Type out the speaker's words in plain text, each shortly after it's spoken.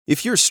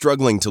If you're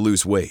struggling to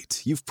lose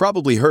weight, you've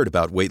probably heard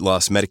about weight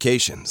loss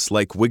medications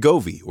like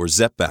Wegovy or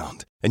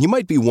Zepbound, and you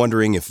might be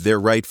wondering if they're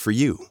right for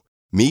you.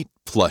 Meet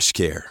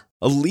PlushCare,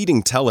 a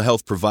leading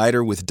telehealth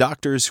provider with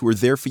doctors who are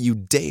there for you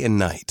day and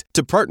night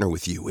to partner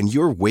with you in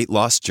your weight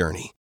loss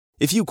journey.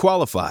 If you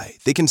qualify,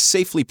 they can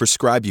safely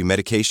prescribe you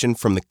medication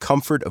from the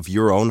comfort of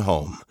your own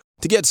home.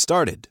 To get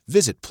started,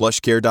 visit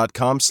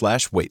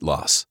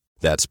plushcare.com/weightloss.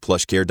 That's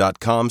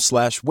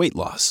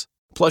plushcare.com/weightloss.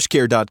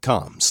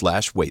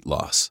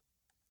 plushcare.com/weightloss.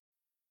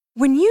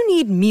 When you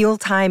need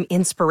mealtime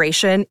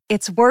inspiration,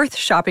 it's worth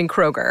shopping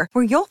Kroger,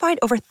 where you'll find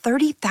over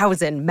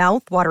 30,000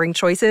 mouth-watering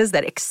choices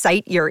that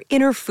excite your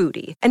inner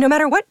foodie. And no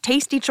matter what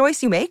tasty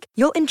choice you make,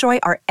 you'll enjoy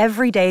our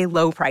everyday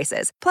low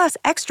prices, plus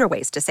extra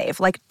ways to save,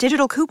 like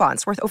digital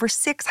coupons worth over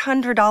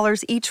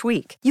 $600 each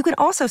week. You can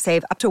also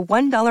save up to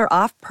 $1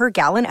 off per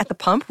gallon at the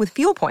pump with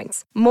fuel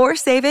points. More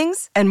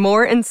savings and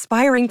more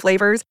inspiring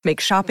flavors make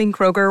shopping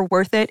Kroger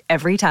worth it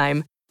every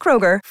time.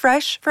 Kroger,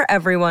 fresh for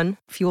everyone.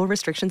 Fuel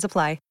restrictions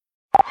apply.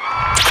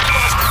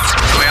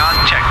 We're on.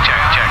 Check.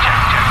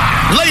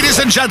 Ladies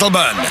and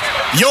gentlemen,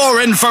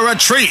 you're in for a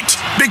treat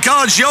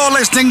because you're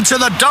listening to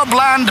the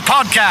Dubland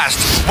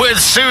Podcast with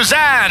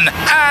Suzanne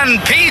and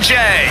PJ.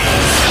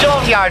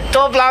 Shove your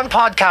Dubland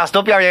Podcast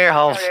up your ear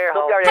holes.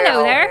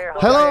 Hello there.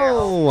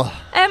 Hello.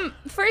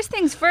 First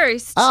things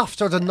first.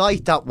 After the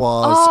night that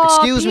was,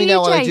 excuse me PJ,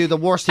 now when I do the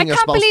worst thing I you're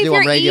can't supposed to do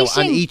believe on radio you're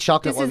and eating. eat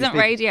chocolate. This while we isn't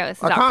speak. radio.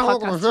 It's I that can't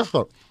podcast. look at this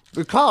one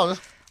because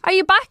Are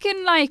you back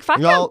in like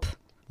fat camp?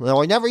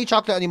 no, I never eat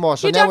chocolate anymore.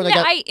 So You now don't. when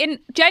I get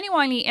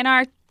Genuinely in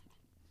our.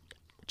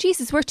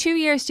 Jesus, we're 2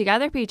 years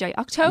together, PJ.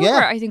 October,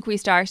 Yeah. I think we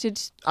started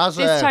As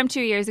this a time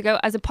 2 years ago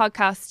as a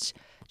podcast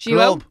duo.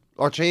 club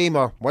or team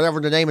or whatever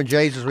the name of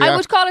Jesus we I are.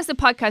 would call us a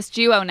podcast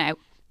duo now.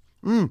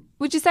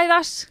 Would you say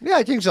that? Yeah,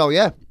 I think so.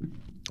 Yeah,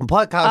 a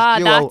podcast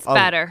duo. That's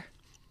better.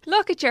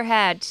 Look at your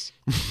head.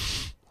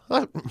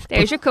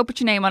 There's your cup with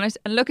your name on it,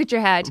 and look at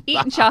your head.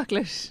 Eating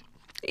chocolate.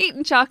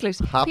 Eating chocolate.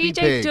 Happy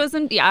PJ pig.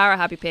 doesn't. You are a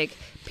happy pig.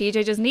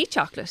 PJ doesn't eat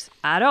chocolate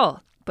at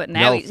all. But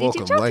now No he's eating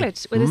fucking way.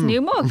 chocolate with his new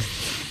mug.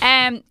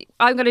 I'm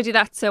going to do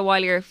that so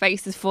while your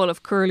face is full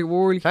of curly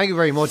whirly. Thank you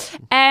very much.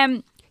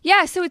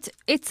 Yeah, so it's.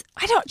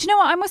 I don't. Do you know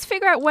what? I must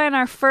figure out when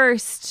our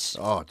first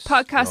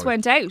podcast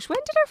went out. When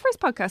did our first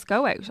podcast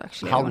go out?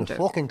 Actually, I Haven't a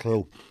wonder. fucking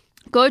clue.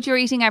 Good, you're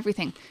eating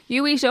everything.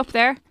 You eat up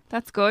there.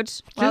 That's good.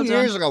 Well 2 done.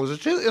 years ago was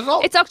it?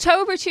 It's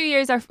October 2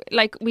 years.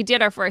 We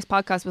did our first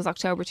podcast was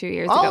October 2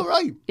 years ago. Oh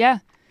right. Yeah.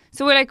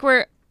 So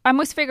we're. I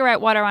must figure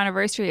out what our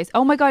anniversary is.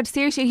 Oh my God!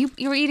 Seriously,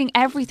 you're eating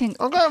everything.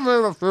 I'm gonna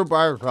move a few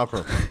bars of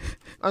chocolate.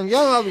 And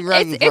you're not be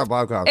ready for a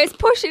podcast.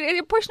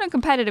 You're pushing on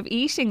competitive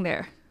eating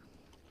there.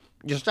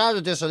 You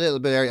started this a little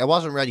bit early. I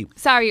wasn't ready.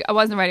 Sorry, I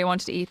wasn't ready. I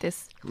wanted to eat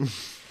this.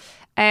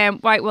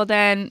 Right. Well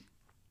then.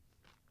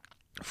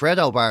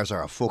 Freddo bars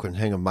are a fucking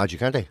thing of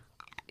magic, aren't they?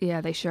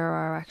 Yeah, they sure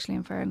are. Actually,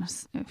 in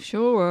fairness,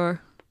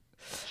 sure.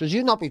 Should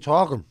you not be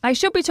talking? I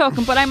should be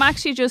talking, but I'm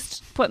actually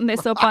just putting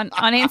this up on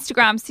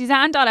Instagram.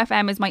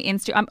 Suzanne.fm is my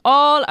Insta. I'm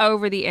all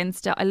over the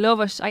Insta. I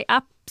love it. I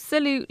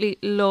absolutely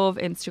love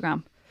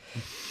Instagram.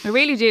 I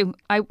really do.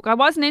 I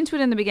wasn't into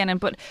it in the beginning,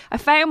 but I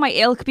found my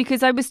ilk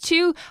because I was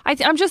too...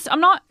 I'm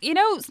not... You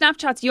know,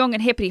 Snapchat's young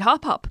and hippity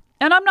hop hop.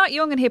 And I'm not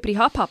young and hippity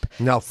hop hop.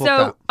 No, fuck so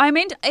that. I'm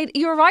into.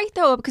 You're right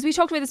though, because we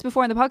talked about this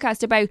before in the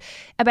podcast about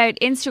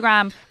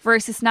Instagram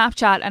versus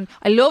Snapchat, and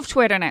I love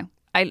Twitter now.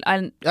 I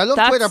love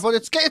Twitter, but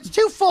it's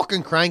too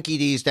fucking cranky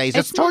these days.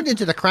 It's turned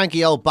into the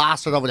cranky old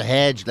bastard over the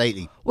hedge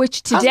lately.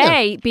 Which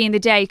today being the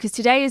day, because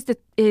today is the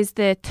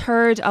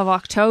 3rd of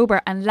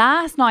October, and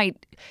last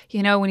night,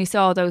 you know, when you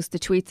saw the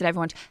tweets that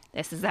everyone,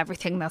 this is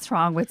everything that's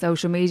wrong with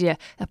social media.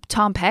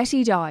 Tom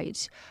Petty died,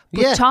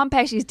 but Tom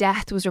Petty's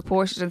death was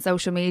reported on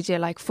social media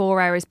like 4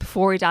 hours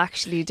before he'd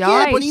actually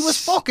died. Yeah, but he was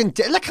fucking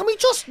dead. Like, can we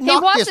just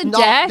knock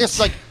this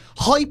like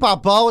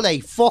hyperbole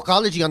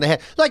fuckology on the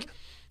head? Like,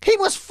 he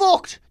was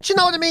fucked. Do you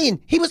know what I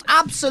mean? He was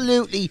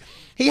absolutely.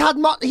 He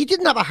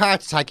didn't have a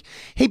heart attack.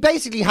 He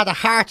basically had a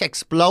heart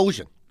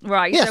explosion.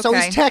 Right. Yeah. Okay. So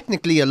he's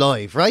technically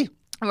alive, right?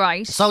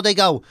 Right. So they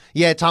go,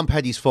 yeah, Tom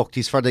Petty's fucked.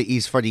 He's for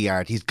the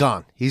yard. He's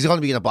gone. He's going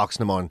to be in a box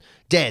in the morning.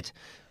 Dead.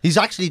 He's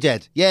actually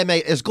dead. Yeah,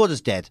 mate, as good as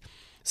dead.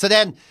 So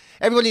then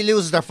everybody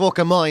loses their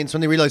fucking minds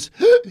when they realise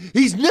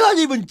he's not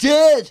even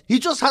dead. He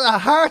just had a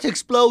heart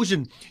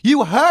explosion.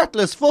 You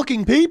heartless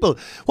fucking people.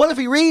 Well, if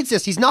he reads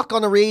this, he's not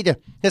going to read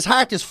it. His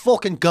heart is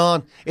fucking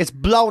gone. It's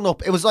blown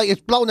up. It was like it's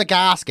blown a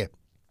gasket.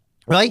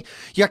 Right?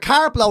 Your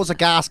car blows a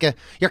gasket.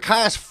 Your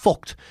car's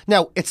fucked.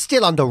 Now, it's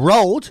still on the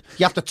road.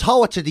 You have to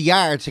tow it to the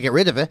yard to get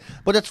rid of it.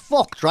 But it's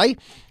fucked, right?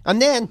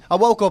 And then I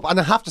woke up, and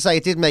I have to say,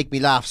 it did make me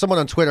laugh. Someone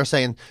on Twitter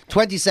saying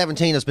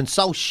 2017 has been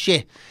so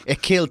shit,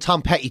 it killed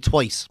Tom Petty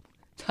twice.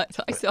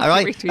 I saw All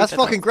right? That's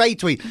fucking great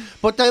tweet.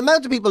 But the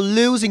amount of people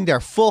losing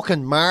their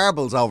fucking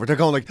marbles over it, they're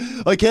going like,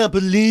 I can't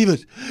believe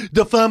it.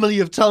 The family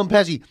of Tom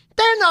Petty.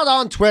 They're not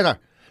on Twitter.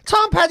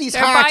 Tom Petty's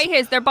They're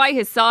heart. they're by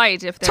his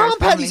side. If they're Tom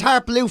Petty's family.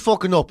 heart blew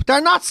fucking up.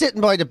 They're not sitting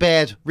by the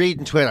bed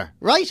reading Twitter,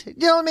 right?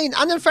 You know what I mean?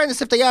 And in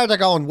fairness, if they are, they're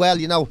going, well,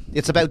 you know,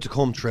 it's about to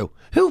come true.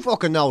 Who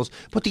fucking knows?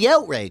 But the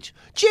outrage,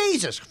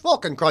 Jesus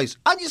fucking Christ.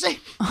 And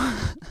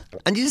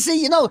you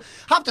see, you know,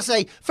 have to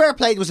say, fair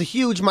play, there was a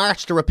huge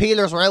march. The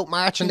repealers were out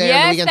marching there on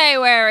the Yes, weekend. they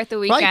were at the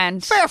Right?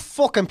 weekend. Fair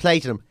fucking play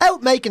to them.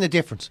 Out making a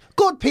difference.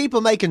 Good people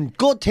making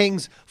good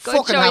things Good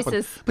fucking happen.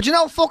 choices. But you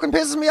know what fucking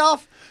pisses me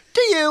off?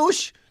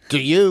 The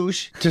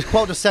use, to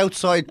quote a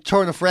Southside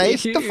turn of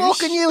phrase, the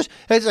fucking use.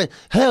 It's like,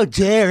 how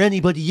dare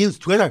anybody use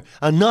Twitter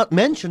and not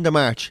mention the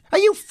march? Are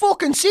you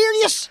fucking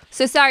serious?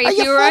 So sorry, Are if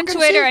you you were on fucking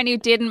Twitter serious? and you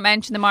didn't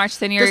mention the march,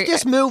 then you're... There's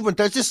this movement,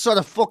 there's this sort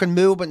of fucking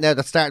movement now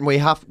that's starting where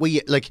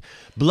like,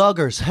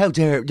 bloggers, how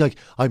dare, like,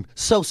 I'm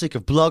so sick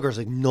of bloggers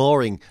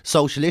ignoring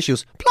social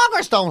issues.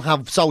 Bloggers don't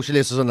have social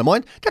issues on their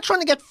mind. They're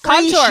trying to get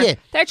free contour. shit.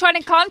 They're trying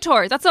to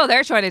contour. That's all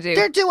they're trying to do.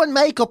 They're doing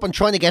makeup and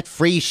trying to get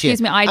free shit.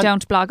 Excuse me, I And-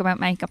 don't blog about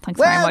makeup. Thanks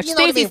very much. You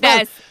know what I Susie mean? Well,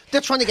 says...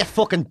 they're trying to get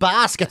fucking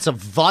baskets of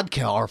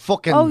vodka or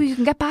fucking... Oh, you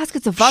can get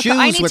baskets of vodka. shoes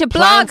I need with to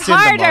blog plants in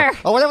them harder.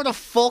 or whatever the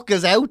fuck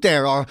is out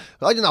there, or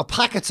I don't know,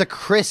 packets of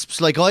crisps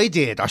like I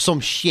did, or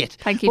some shit.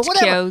 Thank you But to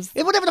whatever, Kyo's.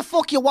 whatever the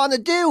fuck you want to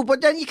do, but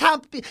then you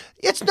can't be,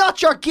 it's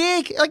not your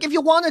gig. Like, if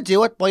you want to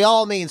do it, by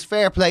all means,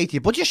 fair play to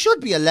you, but you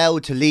should be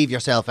allowed to leave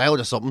yourself out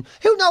of something.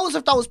 Who knows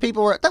if those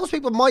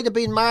people might have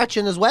been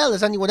marching as well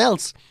as anyone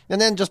else,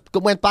 and then just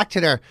went back to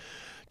their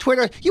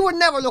Twitter. You would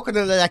never look at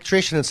an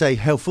electrician and say,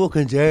 how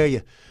fucking dare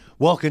you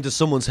walk into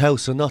someone's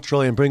house and not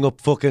try and bring up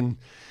fucking...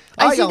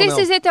 I see. don't This know.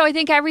 is it, though. I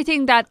think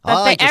everything that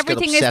I just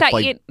everything get is upset that by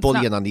you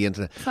bullying on the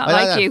internet. It's not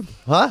like you.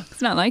 Huh?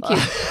 It's not like you.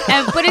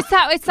 But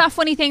it's that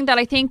funny thing that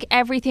I think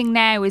everything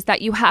now is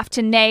that you have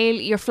to nail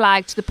your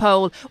flag to the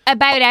pole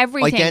about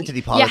everything.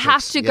 Identity politics, You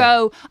have to yeah.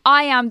 go,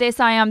 I am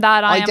this, I am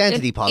that, I am...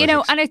 Identity You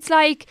know, politics. and it's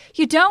like,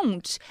 you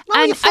don't. No,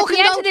 and you at fucking the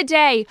end don't. of the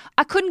day,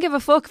 I couldn't give a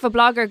fuck if a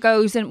blogger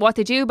goes and what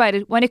they do about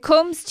it. When it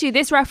comes to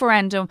this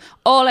referendum,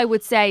 all I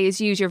would say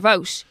is use your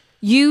vote.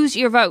 Use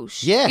your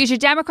vote. Yeah. Use your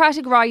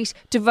democratic right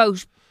to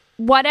vote.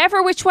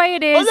 Whatever which way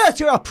it is.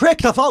 Unless you're a prick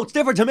that votes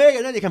different to me,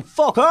 and then you can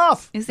fuck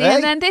off. You see, eh?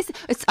 and then this,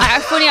 it's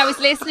funny, I was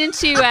listening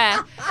to,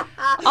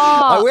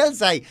 I will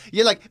say,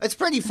 it's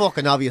pretty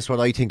fucking obvious what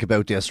I think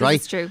about this,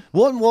 right? is true.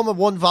 One woman,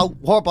 one vote,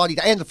 her body,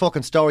 the end of the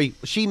fucking story.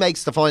 She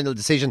makes the final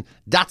decision.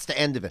 That's the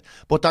end of it.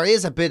 But there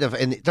is a bit of,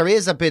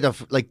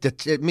 like, the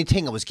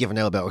thing I was giving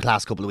out about the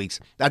last couple of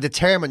weeks, a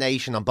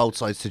determination on both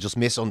sides to just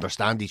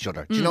misunderstand each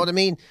other. Do you know what I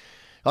mean?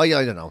 I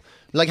don't know.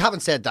 Like,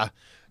 having said that,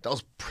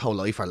 those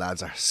pro-lifer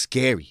lads are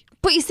scary.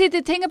 But you see,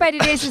 the thing about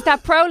it is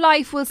that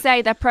pro-life will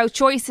say that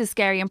pro-choice is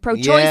scary, and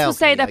pro-choice Yeah, will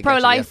say okay, I that get you,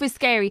 pro-life yeah. is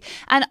scary.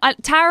 And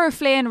Tara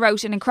Flynn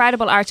wrote an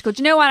incredible article.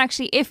 Do you know what,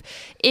 actually,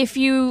 if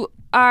you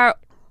are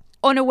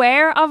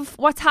unaware of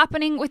what's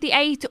happening with the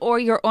 8th, or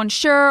you're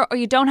unsure, or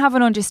you don't have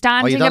an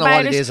understanding Or you don't know about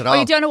what it is at all. or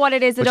you don't know what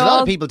it is Which at a lot all.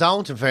 of people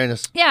don't, in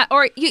fairness. Yeah,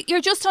 or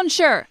you're just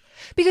unsure.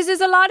 Because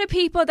there's a lot of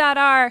people that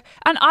are,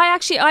 and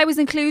I was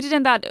included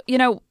in that, you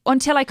know,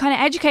 until I kind of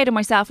educated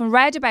myself and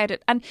read about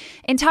it. And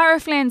in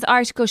Tara Flynn's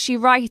article, she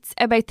writes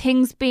about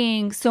things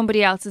being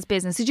somebody else's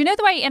business. So do you know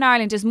the way in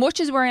Ireland, as much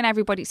as we're in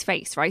everybody's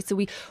face, right?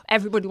 So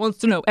everybody wants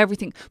to know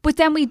everything. But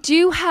then we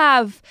do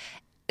have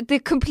the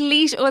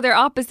complete other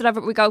opposite of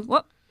it. We go,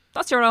 well,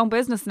 that's your own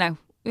business now,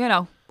 you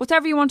know.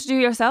 Whatever you want to do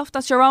yourself,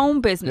 that's your own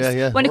business. Yeah,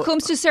 yeah. When it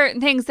comes to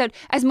certain things, that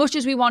as much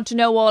as we want to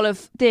know all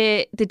of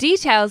the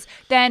details,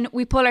 then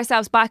we pull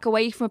ourselves back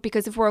away from it,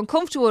 because if we're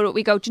uncomfortable with it,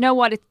 we go, do you know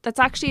what? It's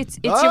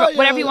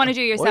whatever you want to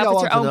do yourself,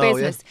 it's your own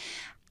business.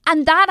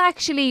 And that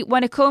actually,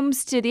 when it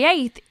comes to the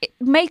 8th, it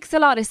makes a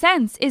lot of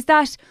sense, is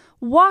that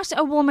what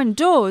a woman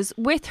does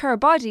with her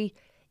body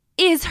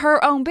is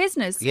her own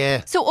business.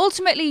 Yeah. So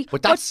ultimately...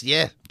 But that's,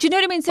 yeah. Do you know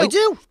what I mean? So I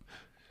do.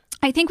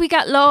 I think we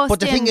got lost. But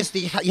the in, thing is,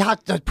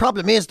 the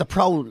problem is the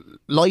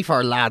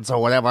pro-lifer lads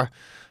or whatever,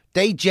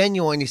 they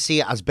genuinely see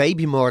it as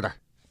baby murder.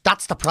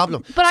 That's the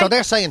problem. But so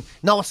they're saying,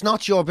 no, it's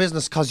not your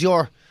business because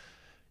you're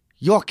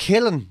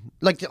killing.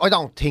 Like, I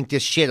don't think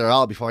this shit at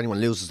all before anyone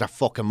loses their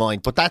fucking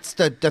mind. But that's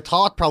the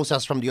thought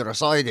process from the other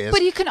side is.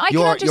 But I can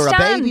you're understand.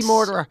 a baby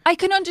murderer. I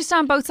can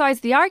understand both sides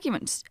of the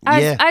argument.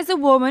 Yeah. As a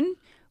woman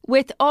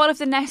with all of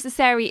the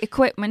necessary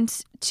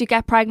equipment to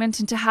get pregnant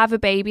and to have a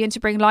baby and to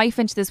bring life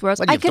into this world.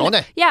 Well, you've done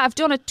it. Yeah, I've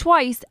done it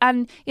twice.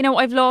 And, you know,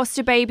 I've lost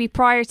a baby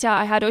prior to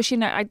I had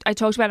Oisin. I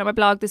talked about it on my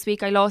blog this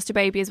week. I lost a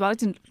baby as well. I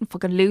didn't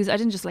fucking lose it. I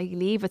didn't just like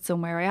leave it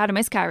somewhere. I had a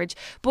miscarriage.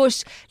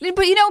 But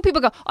you know,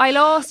 people go, I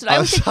lost it.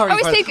 I'm sorry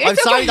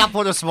okay. that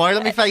put a smile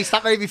on my face.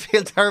 That made me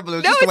feel terrible. It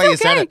was No, just the it's way you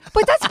okay. said it.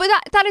 But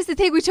that is the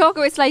thing we talk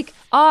about. It's like,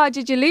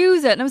 did you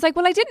lose it? And I was like,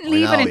 well, I didn't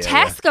leave know, it in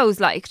yeah. Tesco's.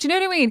 Like, do you know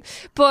what I mean?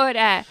 But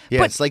Yeah,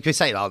 but it's like we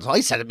say it all the time.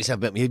 I said it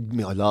myself, but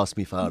I lost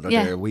my father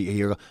Yeah. there a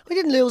year ago. I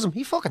didn't lose him.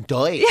 He fucking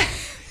died.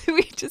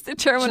 we just the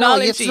Do you know,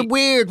 terminology. it's a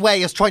weird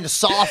way of trying to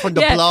soften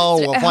the Yeah.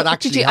 blow of what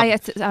actually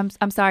happened.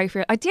 I'm sorry for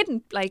it. I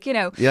didn't, like, you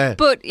know. Yeah.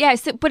 But yeah,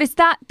 but it's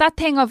that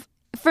thing of,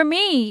 for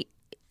me,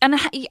 and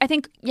I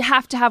think you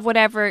have to have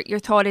whatever your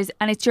thought is,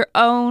 and it's your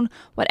own,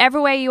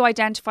 whatever way you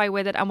identify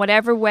with it and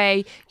whatever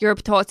way your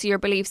thoughts or your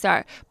beliefs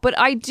are. But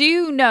I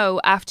do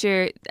know,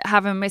 after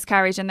having a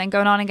miscarriage and then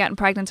going on and getting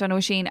pregnant on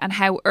Oisín, and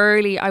how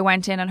early I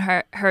went in and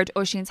heard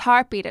Oisín's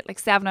heartbeat at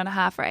like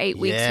 7.5 or 8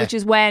 weeks, which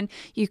is when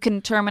you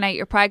can terminate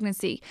your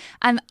pregnancy.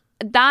 And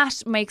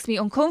that makes me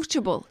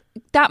uncomfortable.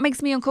 That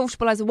makes me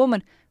uncomfortable as a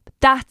woman.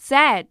 That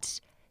said,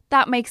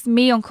 that makes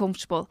me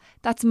uncomfortable.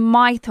 That's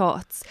my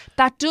thoughts.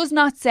 That does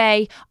not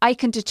say I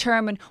can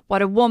determine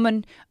what a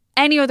woman,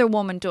 any other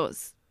woman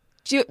does.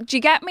 Do you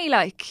get me?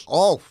 Like,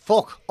 oh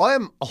fuck, I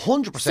am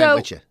 100%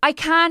 with you.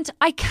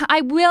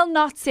 I will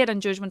not sit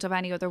in judgment of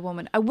any other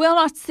woman. I will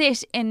not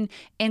sit in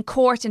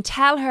court and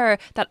tell her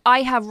that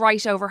I have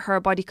right over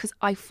her body, because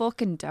I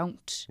fucking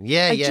don't.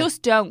 I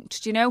just don't.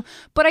 Do you know?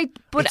 But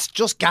it's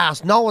just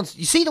gas. No one's.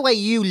 You see the way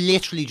you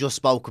literally just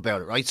spoke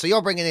about it, right? So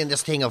you're bringing in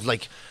this thing of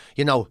like,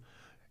 you know,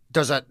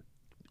 there's a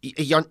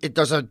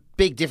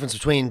big difference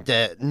between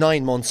the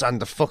 9 months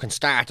and the fucking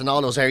start and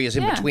all those areas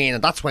in between,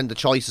 and that's when the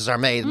choices are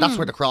made, and that's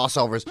where the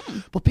crossovers.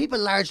 But people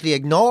largely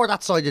ignore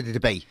that side of the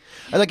debate.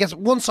 And I guess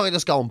one side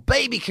is going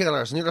baby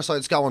killers, and the other side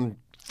is going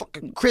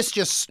fucking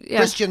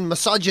Christian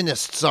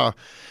misogynists, or,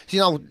 you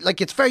know, like,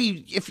 it's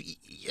very,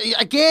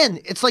 again,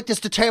 it's like this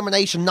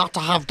determination not to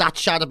have that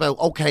chat about,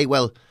 okay,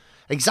 well,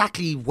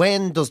 exactly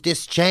when does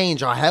this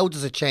change, or how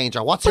does it change,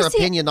 or what's your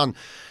opinion on,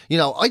 you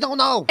know, I don't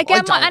know.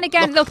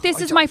 Look, this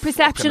is my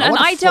perception, and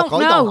I don't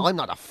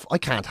know. I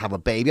can't have a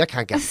baby. I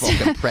can't get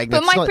fucking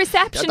pregnant. But my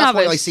perception of it.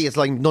 That's why I see it's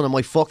like none of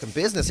my fucking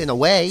business in a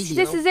way.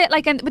 This is it.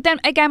 Like, but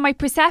then again, my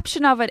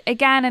perception of it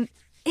again, and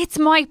it's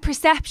my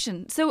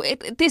perception. So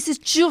this is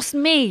just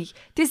me.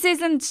 This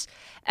isn't,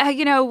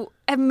 you know,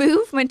 a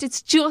movement.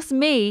 It's just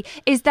me.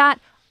 Is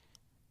that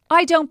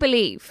I don't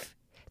believe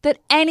that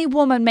any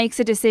woman makes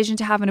a decision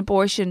to have an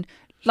abortion,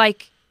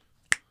 like,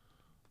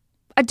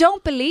 I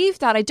don't believe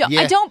that. I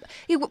don't.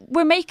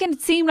 We're making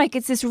it seem like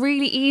it's this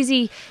really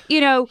easy, you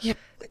know,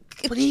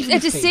 but even a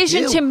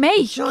decision to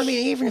make. Do you know what I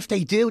mean? Even if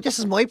they do, this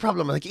is my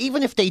problem. Like,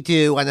 even if they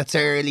do, and it's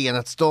early and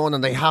it's done,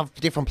 and they have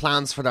different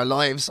plans for their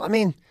lives, I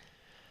mean,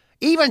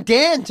 even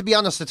then, to be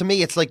honest, to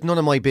me, it's like none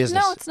of my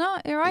business. No, it's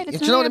not. You're right. It's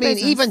do you know what I mean?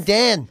 Business. Even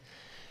then.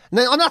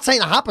 Now, I'm not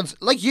saying it happens.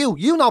 Like you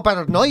know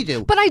better than I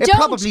do. But I don't. It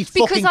probably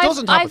fucking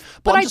doesn't happen.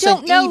 But I'm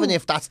just saying, even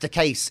if that's the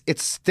case,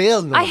 it's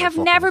still not. I have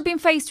never been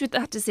faced with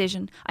that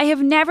decision. I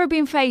have never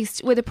been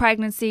faced with a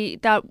pregnancy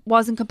that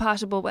wasn't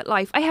compatible with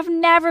life. I have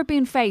never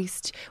been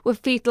faced with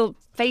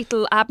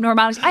fatal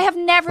abnormalities. I have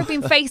never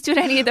been faced with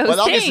any of those things.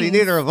 Well, obviously,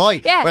 neither have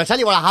I. Yeah. But I'll tell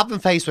you what I have been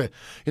faced with.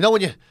 You know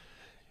when you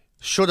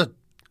should have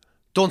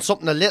done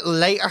something a little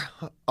later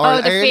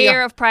or the earlier.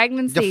 Fear of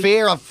pregnancy. The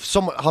fear of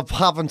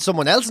having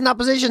someone else in that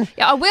position.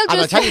 Yeah, I will just...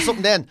 And I'll tell you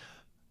something then.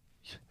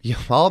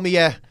 All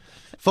my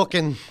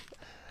fucking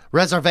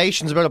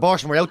reservations about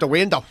abortion were out the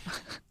window.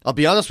 I'll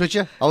be honest with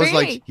you. I was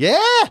really? Like, yeah.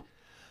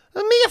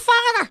 And me a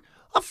father.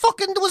 I'm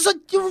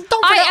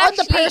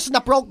the person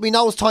that broke me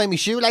nose tying my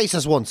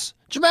shoelaces once.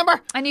 Do you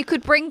remember? And you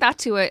could bring that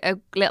to a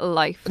little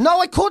life. No,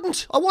 I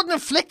couldn't. I wouldn't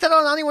inflict it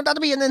on anyone.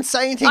 That'd be an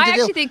insane thing to do. I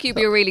actually think you'd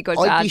be a really good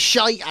dad. I'd be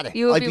shy at it.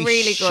 You would be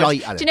really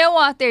good. Do you know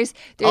what? There's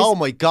oh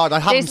my God,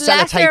 I'd have them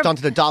sellotaped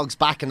onto the dog's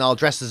back and all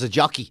dressed as a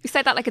jockey. You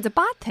said that like it's a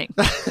bad thing.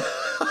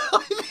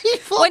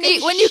 When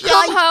you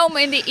come home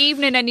in the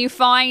evening and you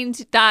find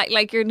that,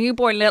 like, your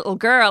newborn little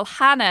girl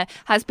Hannah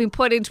has been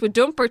put into a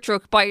dumper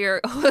truck by your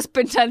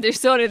husband and their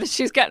son, and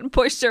she's getting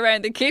pushed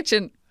around the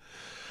kitchen.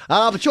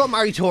 But you're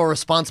married to a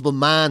responsible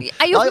man.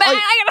 Are you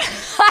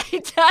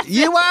married?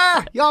 You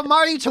are. You're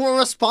married to a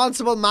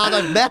responsible man.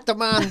 I've met the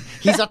man.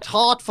 He's a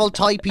thoughtful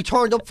type. He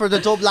turned up for the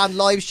Dublin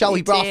live show.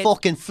 He brought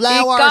fucking flowers.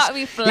 He got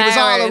me flowers. He was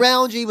all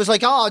around you. He was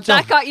like, oh,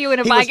 that got you in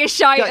a bag of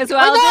shite as well.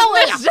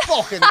 I know.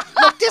 Fucking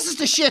look. This is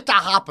the shit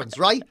that happens,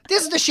 right?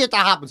 This is the shit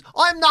that happens.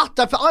 I'm not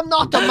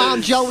the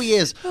man Joey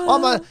is.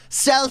 I'm a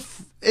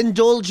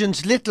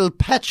self-indulgent little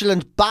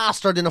petulant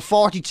bastard in a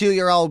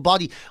 42-year-old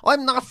body.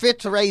 I'm not fit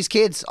to raise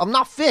kids. I'm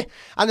not fit.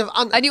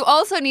 And you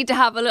also need to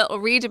have a little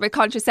read about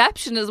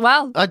contraception as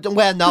well.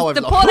 Well, no,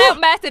 the pull-out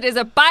method is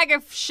a bag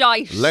of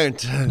shite. Learned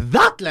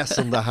that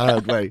lesson the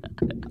hard way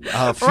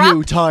a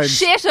few times.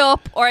 Shit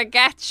up or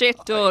get shit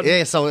done.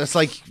 Yeah, so it's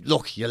like,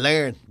 look, you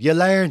learn, you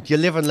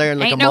live and learn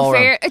like Ain't a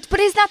moron. Fair. But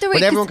isn't that the way?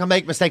 But everyone can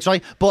make mistakes,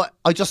 right? But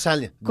I just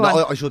tell you,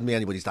 I shouldn't be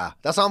anybody's dad.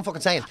 That's all I'm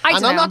fucking saying.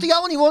 And I'm not the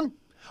only one.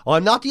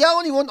 I'm not the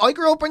only one. I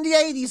grew up in the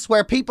 80s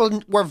where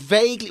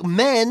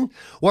men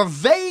were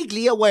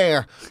vaguely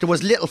aware there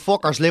was little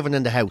fuckers living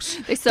in the house.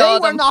 They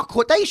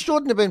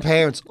shouldn't have been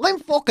parents. I'm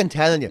fucking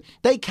telling you.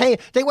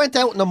 They went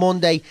out on a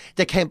Monday.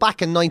 They came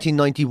back in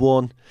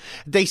 1991.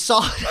 They saw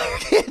their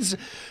kids.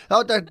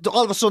 All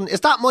of a sudden,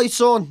 is that my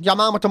son? Your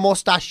man with the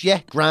moustache?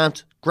 Yeah,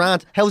 Grant.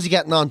 Grant, how's he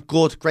getting on?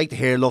 Good, great to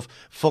hear, love.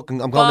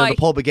 Fucking, I'm going to Bye. the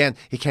pub again.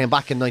 He came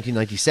back in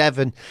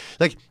 1997.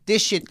 Like,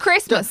 this shit.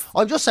 Christmas.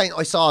 I'm just saying,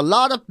 I saw a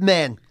lot of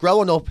men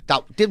growing up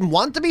that didn't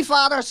want to be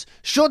fathers,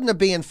 shouldn't have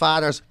been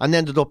fathers, and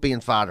ended up being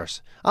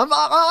fathers.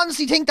 I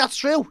honestly think that's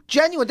true.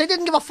 Genuine. They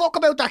didn't give a fuck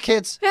about their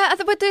kids. Yeah,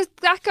 but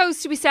that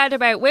goes to be said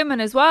about women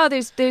as well.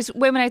 There's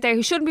women out there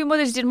who shouldn't be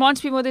mothers, didn't want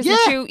to be mothers, Yeah.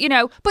 and you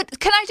know. But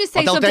can I just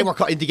say Although something? they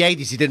were in the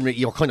 80s,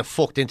 you were kind of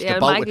fucked into Yeah, the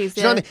boat. Maggie's, Do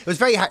you know what I yeah. mean? It was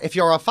very hard. If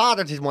you're a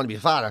father, didn't want to be a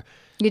father,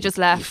 You just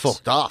left. you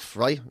fucked off,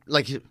 right?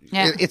 Like,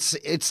 Yeah.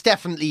 it's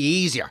definitely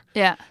easier.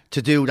 Yeah.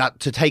 To do that,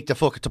 to take the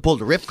to pull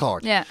the ripcord.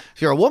 Yeah.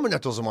 If you're a woman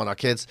that doesn't want her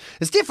kids,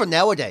 it's different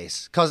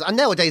nowadays. And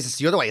nowadays it's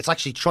the other way. It's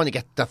actually trying to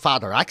get the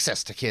father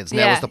access to kids.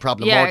 Now Yeah. is the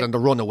problem Yeah. more than the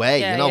runaway.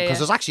 Yeah, you know, yeah, because yeah.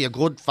 there's actually a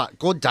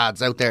good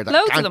dads out there that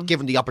Loads of aren't them.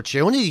 given the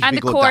opportunity to And be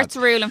the good courts dads.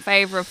 rule in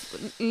favour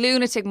of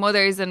lunatic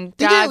mothers and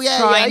They dads do, yeah,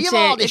 trying You've to.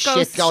 all this it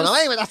goes shit going on. just-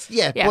 Anyway, that's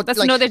Yeah, but that's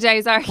like, another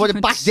day's argument.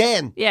 But back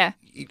then, Yeah.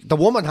 the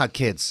woman had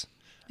kids,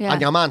 Yeah.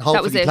 and your man That was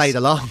hopefully it. played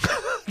along.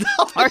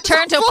 Or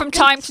turned up from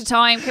time to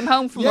time, came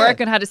home from Yeah. work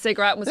and had a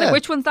cigarette and was Yeah. like,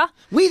 which one's that?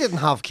 We didn't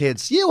have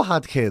kids. You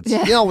had kids.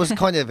 Yeah. You know, it was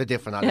kind of a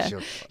different Yeah.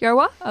 attitude. You're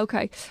what?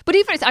 Okay. But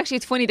even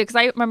it's funny because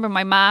I remember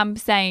my mum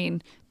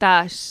saying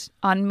that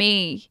on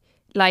me,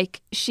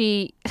 like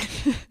she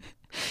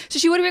so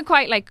she would have been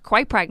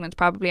quite pregnant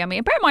probably. I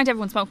mean, bear in mind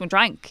everyone smoked and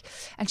drank.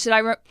 And she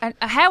said and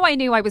how I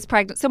knew I was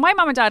pregnant. So my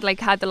mum and dad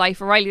had the life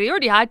of Riley. They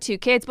already had 2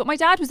 kids, but my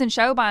dad was in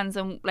show bands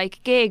and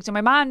gigged, and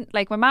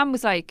my mum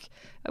was like,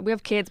 we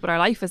have kids, but our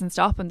life isn't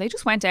stopping. They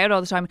just went out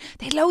all the time.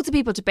 They had loads of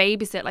people to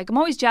babysit. I'm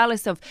always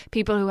jealous of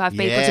people who have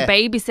people Yeah. to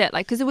babysit.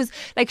 Because it was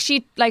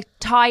she'd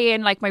tie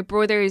in my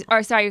brother's,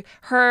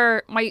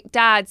 my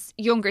dad's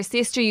younger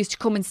sister used to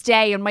come and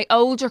stay, and my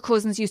older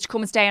cousins used to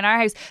come and stay in our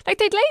house. They'd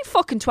lay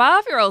fucking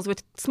 12-year-olds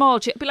with small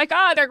be like,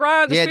 they're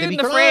grand. There's Yeah, food they'd in be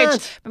the grand.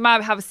 fridge. My mum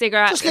would have a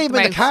cigarette. Just get leave them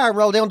in the out. car and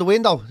roll down the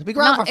window. It'd be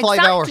grand for 5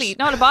 hours. Exactly,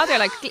 not a bother.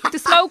 The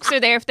smokes are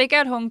there. If they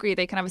get hungry,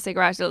 they can have a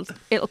cigarette.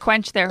 It'll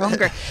quench their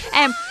hunger.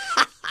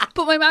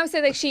 But my mum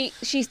said she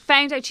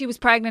found out she was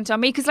pregnant on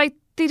me because they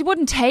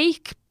didn't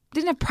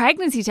have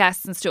pregnancy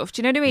tests and stuff.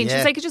 Do you know what I mean?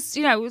 Yeah.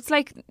 She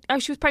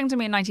was she was pregnant on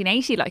me in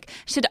 1980.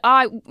 She said,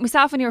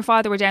 myself and your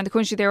father were down the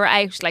country. They were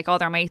out all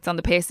their mates on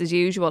the piss as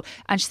usual.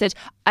 And she said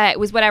it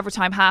was whatever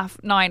time,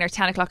 9:30 or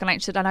 10 o'clock at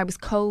night. She said, and I was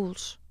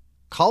cold.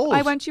 Cold.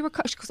 I went, you were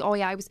cold. She goes, oh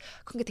yeah,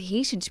 couldn't get the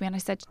heat into me. And I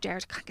said to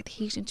Jared, I can't get the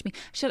heat into me.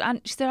 She said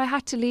I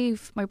had to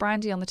leave my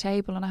brandy on the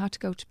table and I had to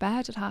go to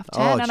bed at 10:30.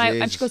 Oh, and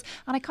Jesus. she goes,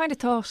 and I kind of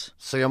thought,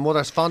 So your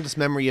mother's fondest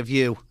memory of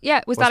you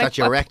was that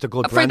you wrecked a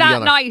good for brandy that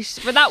on her? night,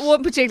 for that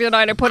one particular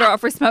night, I put her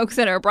up for smokes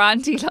in her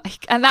brandy,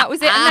 and that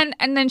was it.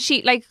 And then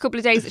she, a couple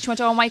of days, she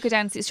went, oh, I might go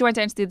down. She went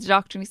down to see the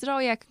doctor, and he said, oh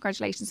yeah,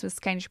 congratulations, Miss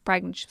Kane, you're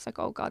pregnant. She was like,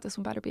 oh God, this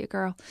one better be a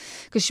girl,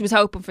 because she was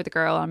hoping for the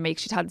girl on me.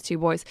 'Cause she'd had the 2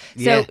 boys,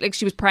 so Yeah.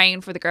 she was praying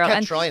for the girl. Kept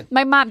And trying.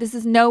 my mum, this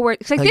is nowhere.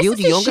 Are Are you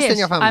the youngest in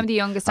your family? I'm the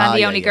youngest. I'm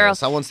the only girl.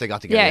 So once they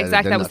got together, Yeah,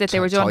 exactly. That was it. They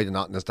were done. tied a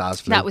knot in his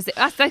dad's flu. That was it.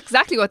 That's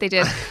exactly what they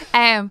did.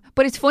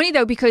 But it's funny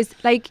though, because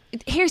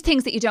here's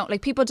things that you don't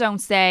people don't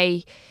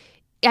say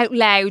out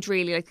loud,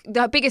 really.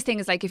 The biggest thing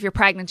is if you're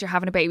pregnant, you're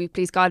having a baby,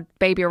 please God,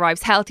 baby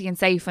arrives healthy and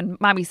safe, and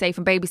mammy's safe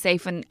and baby's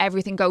safe and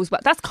everything goes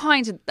well. That's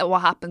kind of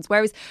what happens.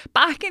 Whereas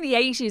back in the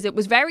 80s, it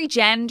was very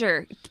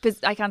gender,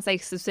 I can't say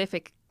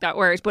specific, that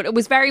word, but it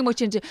was very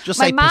much into Just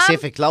my say mom,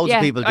 Pacific. Loads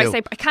of people do.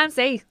 I can't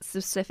say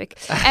specific.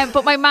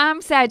 But my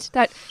mom said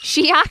that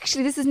she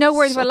actually, this is no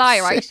word of a lie,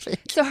 right?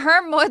 So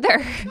her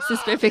mother,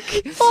 specific,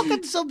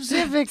 fucking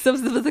specific,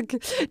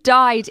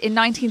 died in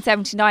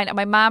 1979, and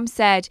my mom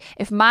said,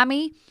 if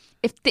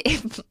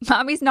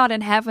Mammy's not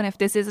in heaven if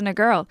this isn't a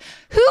girl.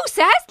 Who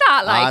says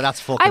that? That's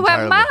fucking I went,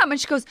 terrible. Mom, and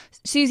she goes,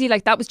 Susie,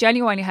 that was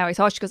genuinely how I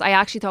thought. She goes, I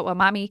actually thought, well,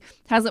 Mammy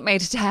hasn't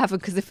made it to heaven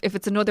because if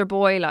it's another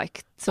boy,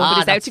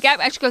 somebody's out to get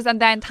me. And she goes, and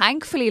then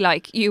thankfully,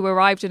 you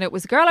arrived and it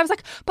was a girl. I was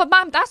like, but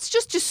Mom, that's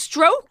just a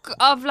stroke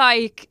of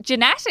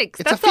genetics.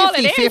 It's that's a 50-50 all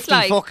it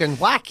is. fucking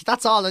whack.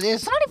 That's all it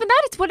is. It's not even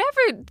that. It's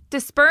whatever the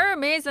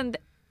sperm is, and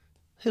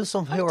Who are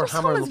hammering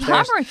someone's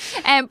upstairs?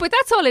 hammering. But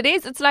that's all it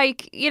is. It's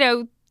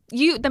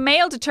the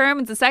male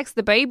determines the sex of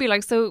the baby.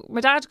 So my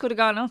dad could have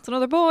gone, oh, it's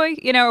another boy,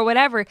 or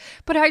whatever.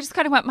 But I just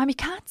kind of went, Mum, you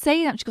can't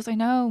say that. And she goes, I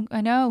know.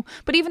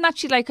 But even that,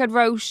 she had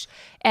wrote,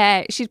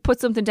 she'd put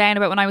something down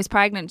about when I was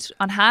pregnant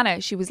on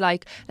Hannah. She was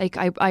like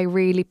I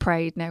really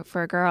prayed now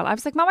for a girl. I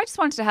was like, Mum, I just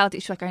wanted a healthy.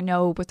 She's like, I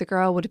know, but the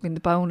girl would have been the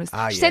bonus.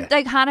 She said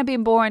Hannah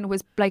being born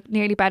was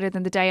nearly better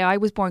than the day I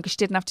was born because she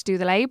didn't have to do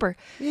the labour.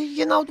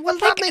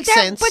 That makes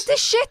sense. But the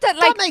shit that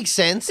that makes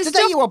sense. The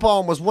day you were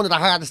born was one of the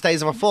hardest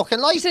days of her fucking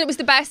life. She said it was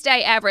the best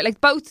day ever.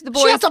 Both the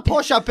boys. She had to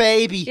push a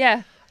baby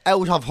Yeah.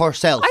 out of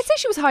herself. I'd say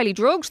she was highly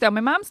drugged though.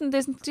 My mum's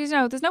there's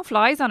no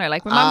flies on her. My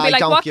mum I be like,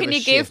 don't what give can a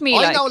you shit. give me?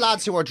 I know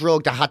lads who are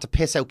drugged that had to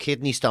piss out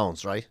kidney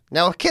stones, right?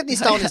 Now a kidney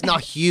stone is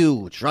not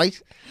huge,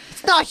 right?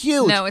 It's not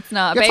huge. No, it's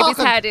not. You're Baby's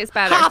talking head is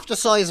better. half the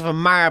size of a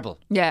marble.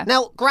 Yeah.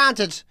 Now,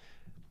 granted,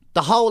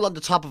 the hole on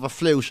the top of a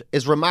flute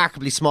is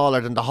remarkably smaller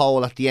than the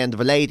hole at the end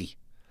of a lady,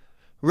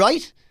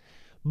 right?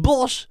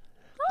 But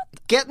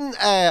getting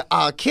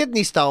a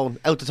kidney stone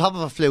out the top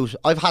of a flute,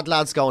 I've had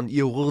lads going,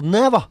 you will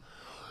never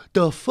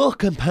The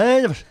fucking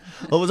pain of it.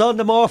 I was on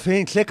the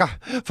morphine clicker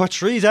for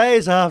 3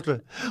 days after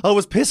it. I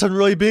was pissing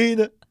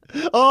Ribena.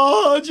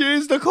 Oh,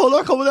 jeez, the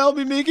colour coming out of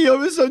me, Mickey. I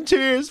was in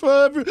tears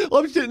forever.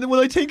 When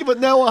I think of it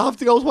now, I have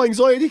to go to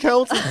anxiety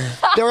counselling.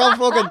 They're on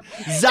fucking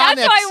Xanax.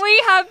 That's why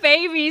we have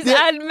babies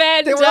and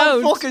men They were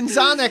don't. on fucking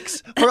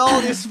Xanax for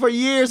all this for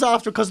years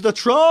after because of the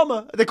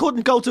trauma. They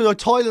couldn't go to the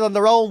toilet on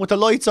their own with the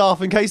lights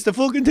off in case the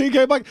fucking thing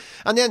came back.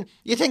 And then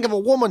you think of a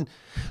woman,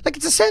 like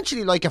it's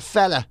essentially like a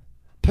fella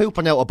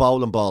pooping out a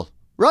bowling ball,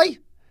 right?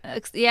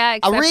 Yeah,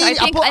 except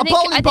a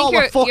bowling ball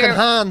with fucking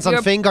hands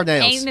and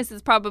fingernails. Anus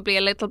is probably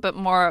a little bit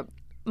more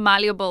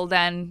malleable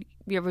than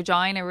your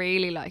vagina,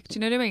 really. Like, do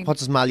you know what I mean? What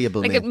does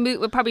malleable like mean?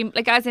 It probably,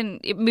 like, as in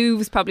it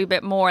moves probably a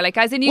bit more. Like,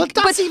 as in you. Well,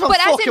 that's even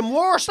fucking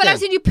worse. But then.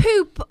 as in you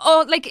poop,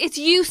 like it's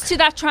used to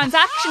that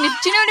transaction. Do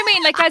you know what I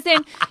mean? Like, as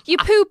in you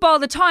poop all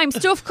the time,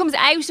 stuff comes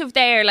out of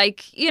there.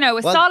 Like, you know,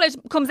 solid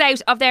comes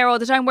out of there all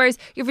the time. Whereas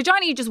your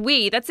vagina, you just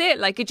wee. That's it.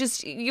 Like,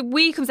 your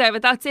wee comes out of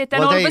it. That's it.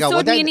 Then all of a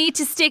sudden you need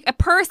to stick. A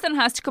person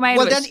has to come out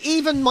of it. Well, then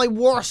even my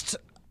worst,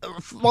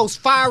 most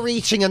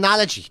far-reaching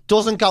analogy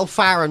doesn't go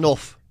far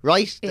enough.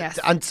 Right? Yes.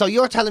 And so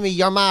you're telling me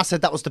your ma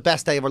said that was the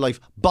best day of her life.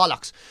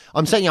 Bollocks.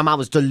 I'm saying your ma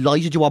was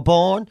delighted you were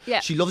born.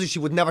 Yeah. She loves you. She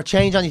would never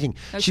change anything.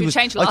 No, she would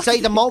change I'd lots say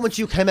of the moment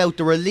you came out,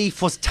 the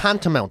relief was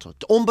tantamount.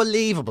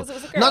 Unbelievable.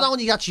 Not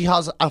only that she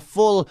has a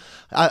full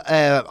head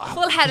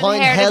of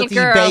hair healthy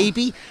little girl.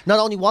 baby. Not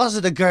only was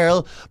it a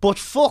girl, but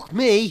fuck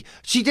me,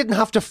 she didn't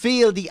have to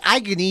feel the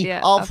agony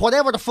of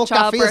whatever the fuck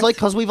that feels childbirth. like,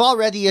 because we've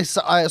already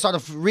sort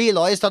of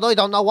realised that I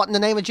don't know what in the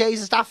name of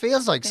Jesus that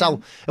feels like. So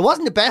it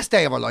wasn't the best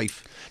day of her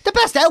life. The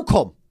best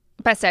outcome.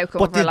 Best outcome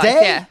But of her the life,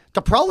 day, yeah.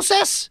 the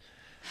process,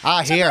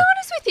 To be here.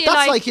 honest with you, That's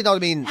like, like, you know what I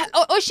mean?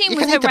 Oisin You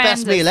was can eat the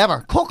best horrendous. meal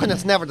ever. Cooking,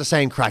 it's never the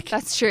same crack.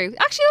 That's true.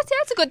 Actually,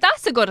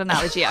 that's a good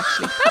analogy.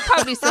 Actually, that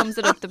probably sums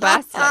it up the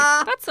best.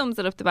 Like, that sums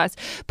it up the best.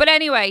 But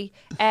anyway,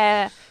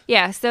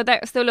 yeah. So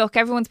look,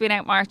 everyone's been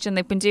out marching.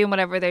 They've been doing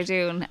whatever they're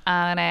doing,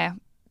 and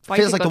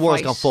Feels like the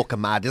world's gone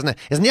fucking mad, isn't it?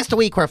 Isn't this the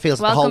week where it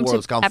feels like the whole Welcome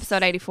world's to gone?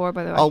 episode 84,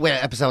 by the way. Oh, wait,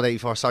 episode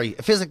 84, sorry.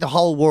 It feels like the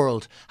whole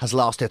world has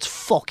lost its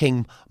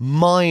fucking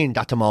mind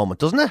at the moment,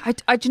 doesn't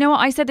it? Do you know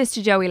what? I said this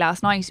to Joey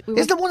last night.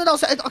 Isn't it one of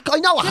those? I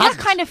know it that has.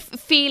 kind of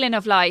feeling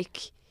of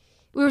like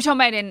we were talking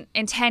about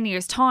in 10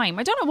 years' time.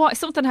 I don't know what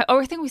something.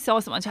 Or I think we saw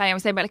something on telly. I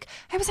was saying about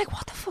I was like,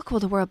 what the fuck will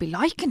the world be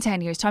like in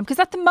 10 years' time? Because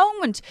at the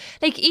moment,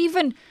 like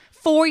even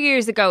 4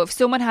 years ago, if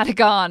someone had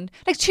gone,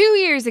 like 2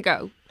 years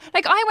ago.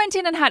 Like I went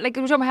in and had, like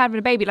we were talking about having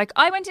a baby. Like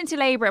I went into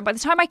labour, and by the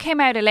time I came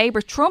out of labour,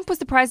 Trump was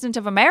the president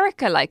of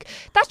America. Like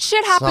that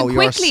shit happened So quickly.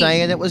 you're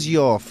saying it was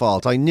your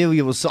fault? I knew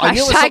you was. I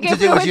knew it was something to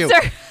do with you.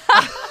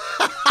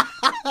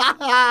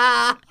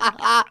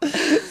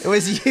 It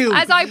was you.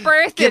 As I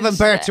birthed, giving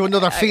birth to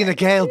another Fine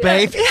Gael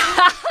babe.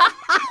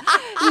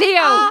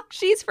 Leo,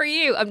 she's for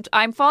you.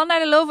 I'm falling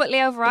out of love with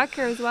Leo Varadkar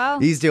as well.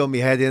 He's doing me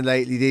head in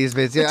lately. These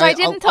bits. Which I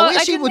didn't thought- I wish I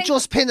he didn't would think-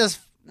 just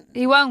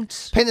He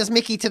won't. pin his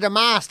Mickey to the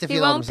mast. If He you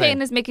know what I'm won't saying.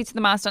 pin his Mickey to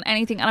the mast on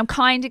anything, and I'm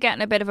kind of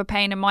getting a bit of a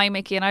pain in my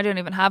Mickey, and I don't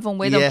even have one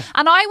with Yeah. him.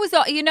 And I was,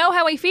 you know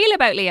how I feel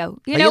about Leo.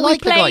 You Oh, know, you we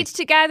like the guy? played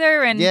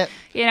together, and Yeah.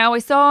 you know, I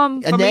saw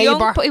him A from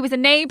neighbour. he was a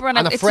neighbour, and,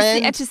 And a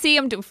friend. to see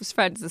him do his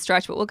friend is a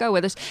stretch, but we'll go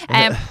with it.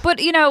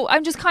 But you know,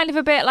 I'm just kind of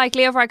a bit like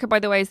Leo Varadkar, by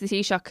the way, is the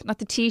Taoiseach, not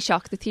the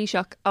Taoiseach, the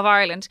Taoiseach of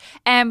Ireland.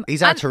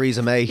 He's our and-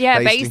 Theresa May. Yeah,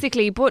 basically.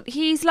 basically. But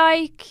he's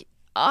like,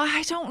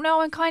 I don't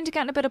know. I'm kind of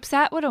getting a bit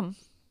upset with him.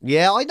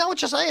 Yeah, I know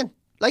what you're saying.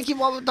 Like you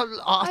want, do it's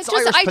you Irish,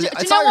 know it's what,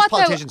 Irish though?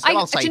 politicians. They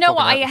won't say Do you know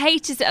what? fucking I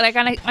hate to say, like,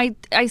 and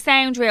I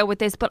sound real with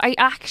this, but I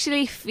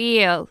actually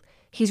feel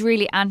he's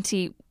really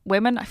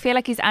anti-women. I feel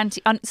like he's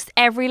anti on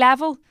every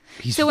level.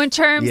 So in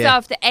terms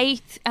of the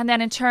 8th, and then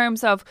in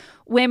terms of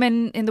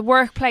women in the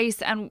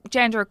workplace and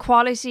gender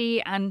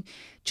equality and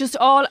just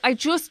all,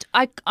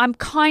 I'm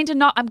kind of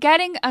not. I'm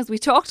getting, as we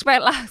talked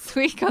about last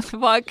week on the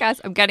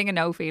podcast, I'm getting a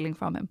no feeling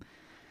from him.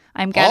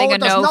 I'm getting a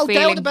there's no no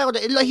feeling. doubt about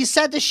it. Like, he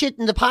said this shit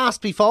in the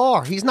past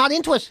before. He's not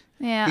into it.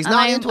 Yeah, he's and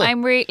not into it.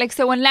 I'm really like,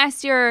 so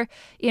unless you're,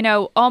 you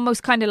know,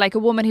 almost kind of like a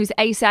woman who's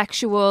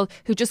asexual,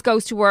 who just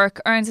goes to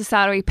work, earns a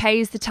salary,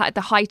 pays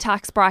the high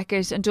tax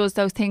bracket, and does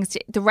those things.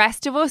 The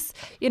rest of us,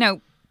 you know,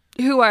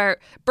 who are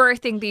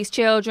birthing these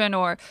children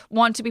or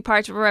want to be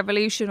part of a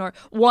revolution or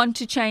want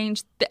to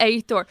change the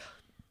 8th or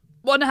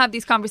want to have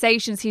these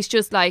conversations, he's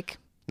just like,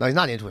 No, he's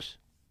not into it.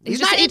 He's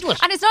just- not into it.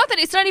 And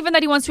it's not even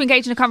that he wants to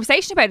engage in a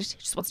conversation about it. He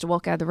just wants to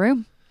walk out of the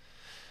room.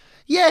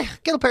 Yeah,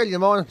 get up early in the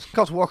morning,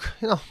 go to work,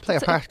 you know, play a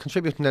part,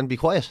 contribute, and then be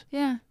quiet.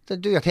 Yeah.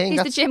 Then do your thing.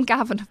 He's the Jim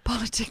Gavin of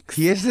politics.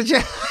 He is the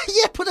Jim.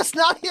 Yeah, but it's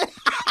not.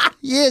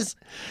 He is.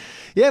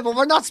 Yeah, but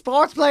we're not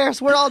sports players.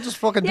 We're all just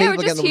fucking Yeah, people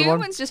we're just getting up in the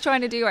morning. humans just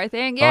trying to do our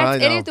thing. I Yeah, it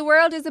know. is. The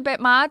world is a bit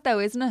mad though,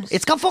 isn't it?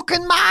 It's gone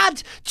fucking mad.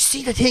 Did you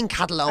see the thing,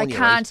 Catalonia? I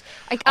can't.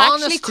 Right? I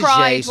actually Honest to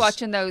cried Jesus.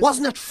 watching those.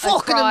 Wasn't it I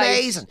fucking cried.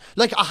 amazing?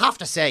 Like, I have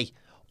to say,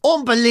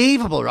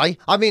 unbelievable, right?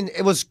 I mean,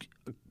 it was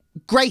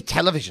great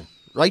television,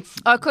 right?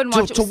 I couldn't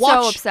watch it. It was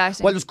so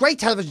upsetting. Well, it was great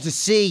television to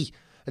see.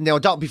 And now,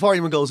 before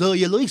anyone goes, oh,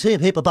 you like seeing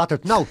people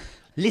battered. No,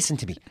 listen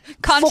to me.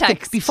 Context.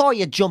 Fucking, before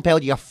you jump out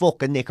of your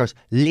fucking knickers,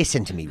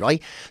 listen to me,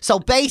 right? So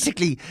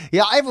basically,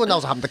 yeah, everyone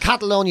knows what happened. The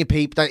Catalonia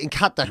people,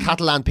 the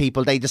Catalan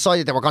people, they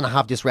decided they were going to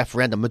have this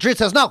referendum. Madrid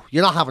says, no,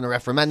 you're not having a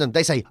referendum.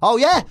 They say, oh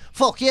yeah,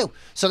 fuck you.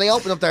 So they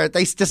open up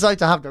they decide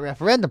to have the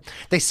referendum.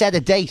 They set a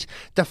date.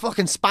 The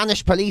fucking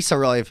Spanish police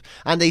arrive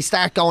and they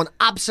start going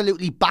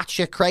absolutely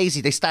batshit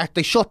crazy. They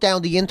shut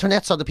down the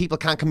internet so the people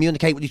can't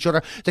communicate with each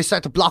other. They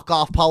start to block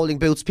off polling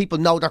booths. People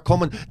know they're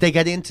coming. They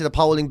get into the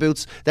polling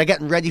booths. They're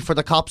getting ready for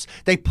the cops.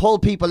 They pull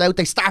people out.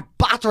 They start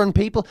battering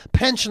people.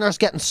 Pensioners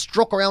getting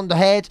struck around the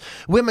head.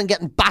 Women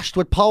getting bashed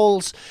with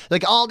poles.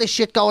 Like all this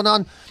shit going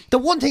on. The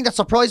one thing that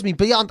surprised me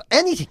beyond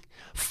anything,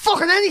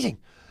 fucking anything,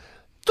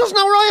 there's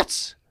no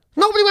riots.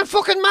 Nobody went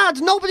fucking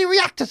mad. Nobody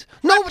reacted.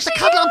 No, the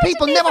Catalan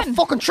people never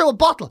fucking threw a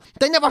bottle.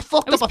 They never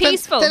fucked up a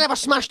fence. They never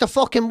smashed a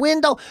fucking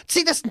window.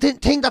 See this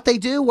thing that they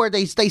do where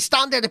they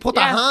stand there, they put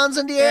their hands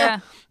in the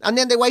air, and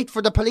then they wait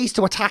for the police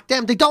to attack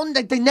them.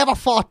 They never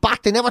fought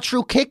back. They never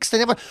threw kicks.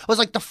 It was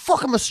like the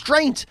fucking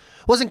restraint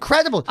was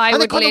incredible. And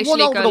they could have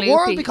won over the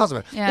world because of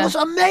it. Yeah. It was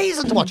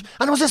amazing to watch.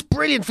 And there was this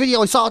brilliant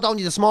video I saw it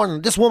only this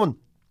morning. This woman,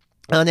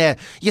 and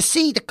you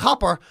see the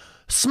copper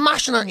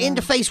smashing her in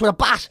the face with a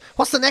bat.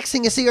 What's the next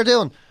thing you see her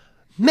doing?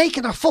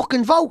 Making her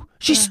fucking vote.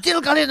 She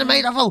still got in and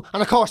made her vote.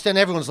 And of course then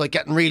everyone's like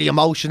getting really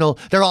emotional.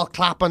 They're all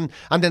clapping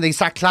and then they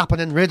start clapping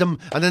in rhythm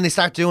and then they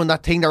start doing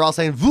that thing. They're all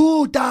saying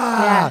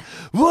Vuda!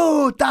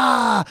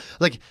 Vuda!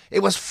 Like it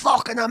was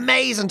fucking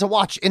amazing to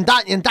watch. In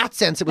that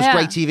sense it was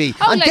great TV.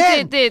 Oh, and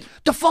like then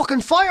the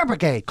fucking fire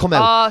brigade come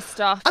out. Oh,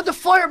 stop. And the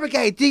fire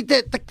brigade,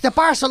 the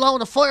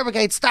Barcelona fire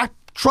brigade start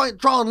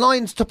drawing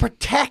lines to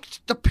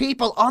protect the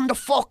people on the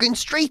fucking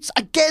streets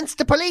against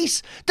the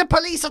police. The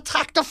police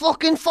attack the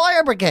fucking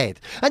fire brigade.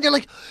 And you're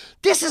like,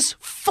 this is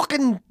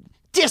fucking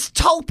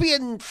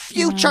dystopian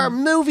future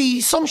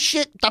movie, some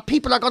shit that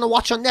people are going to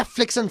watch on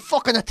Netflix in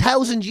fucking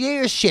 1,000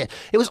 years shit.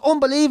 It was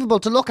unbelievable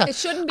to look at. It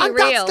shouldn't be and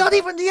real. That's not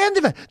even the end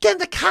of it. Then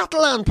the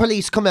Catalan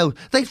police come out.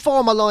 They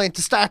form a line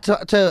to start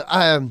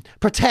to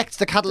protect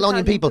the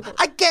Catalonian people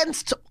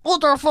against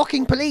other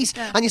fucking police.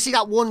 Yeah. And you see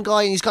that one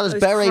guy and he's got his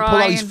beret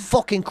pulled out. He's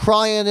fucking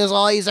crying his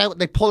eyes out.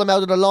 They pull him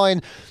out of the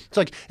line.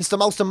 It's the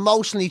most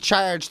emotionally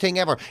charged thing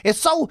ever. It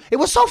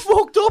was so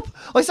fucked up.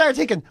 I started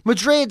thinking,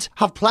 Madrid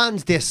have planned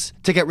this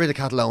to get rid of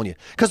Catalonia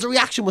because the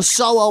reaction was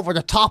so over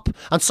the top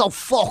and so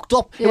fucked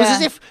up. It was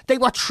as if they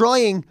were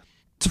trying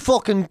to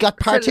fucking get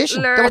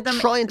partition. They were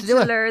trying to do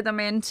it. Lure them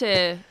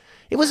into...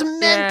 It was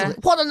mental. Yeah.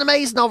 What an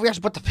amazing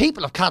overreaction. But the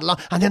people of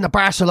Catalonia, and then the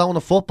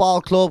Barcelona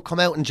Football Club come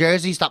out in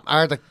jerseys that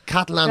are the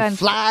Catalan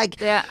flag.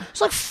 Yeah.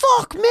 It's like,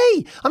 fuck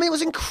me. I mean, it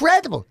was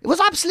incredible. It was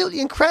absolutely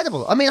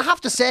incredible. I mean, I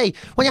have to say,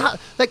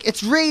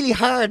 it's really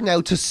hard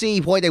now to see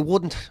why they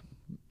don't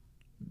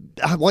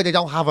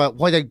have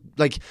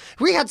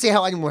we had to see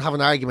how anyone would have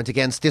an argument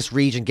against this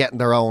region getting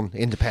their own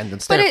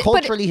independence. They're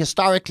culturally,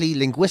 historically,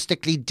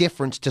 linguistically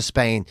different to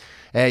Spain.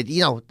 Now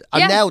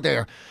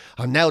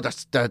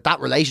that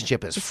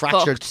relationship is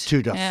fractured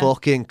to the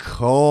fucking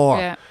core.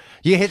 Yeah.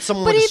 You hit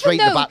someone with a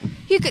straight in the baton.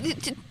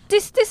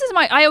 This is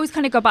I always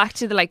kind of go back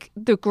to the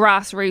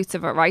grassroots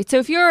of it, right? So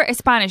if you're a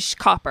Spanish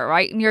copper,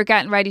 right, and you're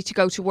getting ready to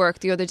go to work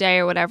the other day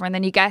or whatever, and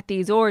then you get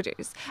these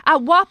orders,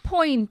 at what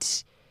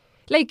point,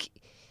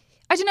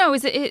 I don't know,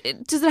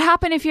 does it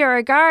happen if you're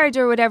a guard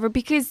or whatever?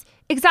 Because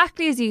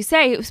exactly as you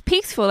say, it was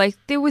peaceful.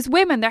 There was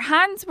women, their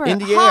hands were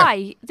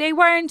high. They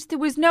weren't.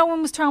 No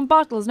one was throwing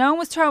bottles. No one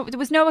was throwing. There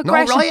was no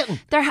aggression. No rioting.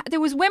 There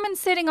was women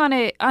sitting on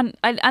it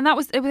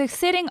was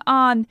sitting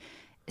on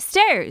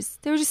stairs.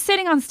 They were just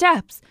sitting on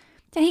steps.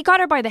 Then he got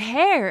her by the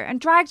hair and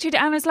dragged her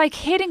down and was like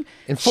hitting.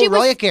 In full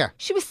riot gear.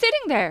 She was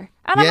sitting there,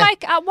 and I'm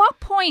like, at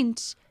what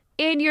point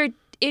in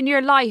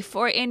your life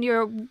or in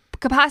your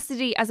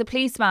capacity as a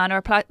policeman or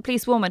a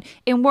policewoman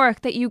in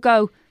work that you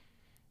go,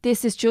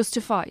 this is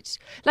justified?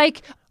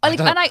 And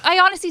I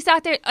honestly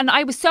sat there and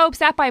I was so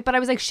upset by it, but I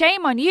was like,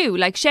 shame on you,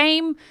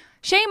 shame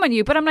on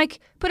you. But I'm like,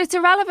 but it's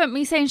irrelevant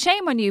me saying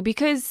shame on you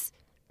because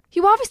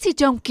you obviously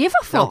don't give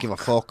a fuck. Don't give a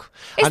fuck.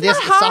 Isn't that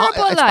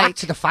horrible? It's back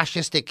to the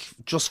fascistic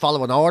just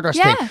following orders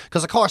thing.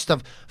 Because of course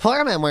the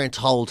firemen weren't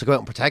told to go out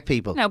and protect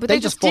people. No, but they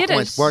just did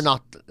it. We're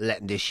not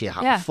letting this shit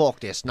happen. Fuck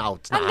this. No,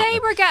 it's not. And they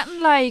were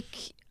getting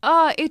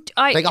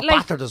they got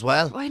battered as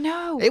well. I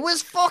know. It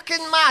was fucking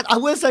mad. I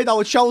will say though,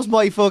 it shows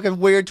my fucking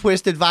weird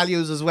twisted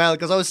values as well,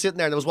 because I was sitting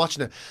there and I was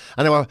watching it,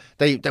 and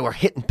they were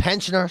hitting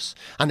pensioners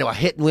and they were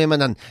hitting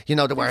women, and they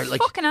were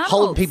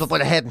holding people by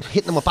the head and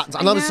hitting them with batons.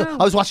 And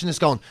I was watching this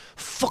going,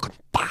 fucking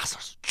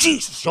bastards,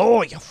 Jesus,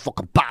 oh you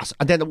fucking bastard.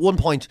 And then at one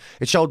point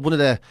it showed one of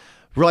the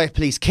riot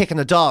police kicking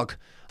a dog.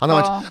 And I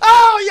went,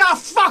 oh, you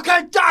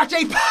fucking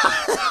dirty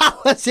That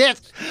was it.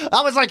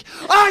 I was like,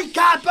 I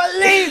can't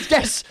believe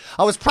this.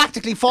 I was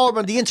practically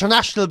forming the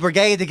international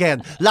brigade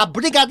again. La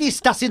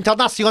Brigadistas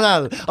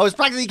Internacional. I was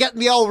practically getting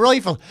my old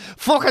rifle,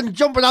 fucking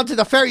jumping onto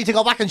the ferry to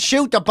go back and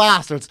shoot the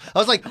bastards. I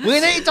was like,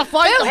 we need to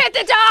fight them. Who hit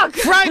the dog?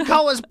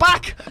 Franco is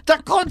back. The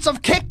cunts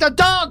have kicked the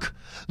dog.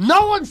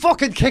 No one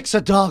fucking kicks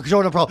a dog,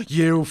 Jonah, bro.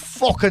 You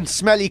fucking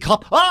smelly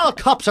cop. All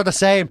cops are the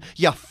same.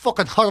 You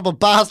fucking horrible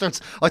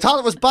bastards. I thought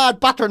it was bad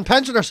battering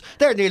pensioners.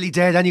 They're nearly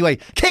dead anyway.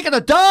 Kicking a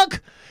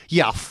dog?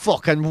 You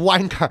fucking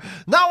wanker.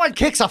 No one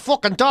kicks a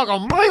fucking dog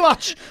on my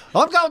watch.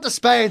 I'm going to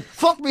Spain.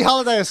 Fuck me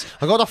holidays.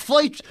 I'm going to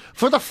fight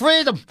for the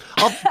freedom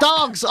of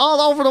dogs all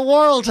over the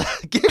world.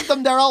 Give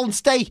them their own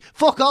state.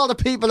 Fuck all the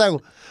people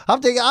out.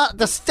 Have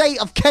the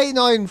state of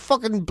canine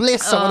fucking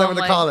bliss or whatever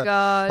they call it.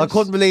 God. I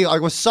couldn't believe I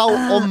was so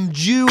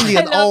unduly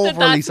and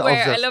overly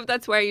I love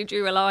that's where you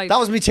drew a line. That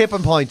was my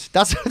tipping point.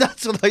 That's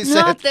what I said.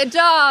 Not the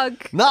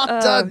dog. Not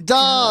the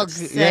dog.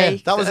 Yeah,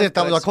 that was it.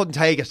 I couldn't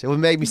take it. It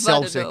made me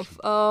so sick.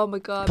 Oh my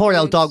God. Poor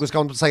old dog was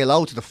going to say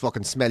hello to the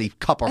fucking smelly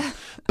copper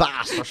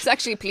bastard. It's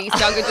actually a police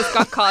dog who just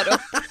got caught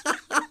up.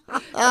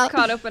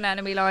 Caught up in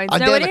enemy lines.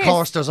 And then, of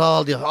course, there's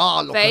all the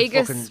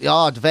Vegas.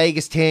 The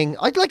Vegas thing.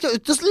 I'd like to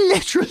just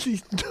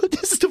literally.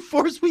 This is the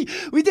first week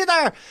we did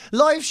our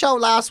live show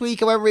last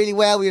week. It went really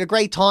well. We had a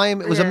great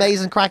time. It was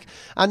amazing crack.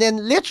 And then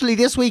literally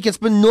this week it's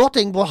been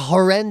nothing but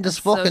horrendous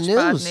fucking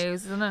news. Bad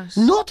news, isn't it?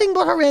 Nothing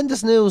but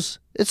horrendous news.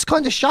 It's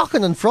kind of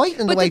shocking and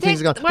frightening the way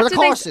things are going. But of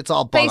course, it's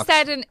all bollocks. They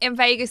said in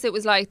Vegas it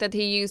was like that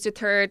he used a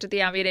third of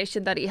the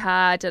ammunition that he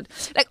had, and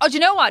like, do you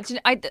know what? Do you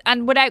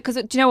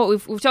know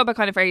what? We've talked about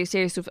kind of very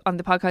serious stuff on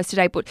the podcast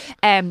today, but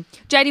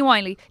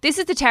genuinely, this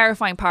is the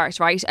terrifying part,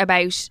 right?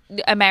 About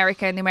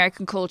America and the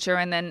American culture,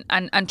 and then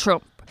and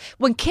Trump.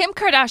 When Kim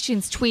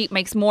Kardashian's tweet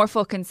makes more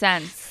fucking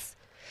sense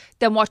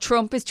than what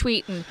Trump is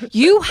tweeting,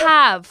 you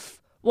have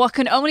what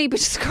can only be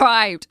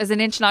described as an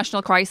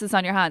international crisis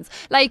on your hands,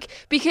 like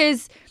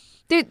because.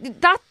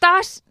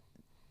 That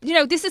you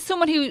know, this is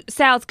someone who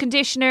sells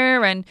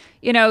conditioner and,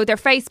 you know, their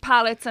face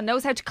palettes and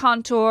knows how to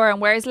contour and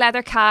wears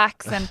leather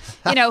cacks and,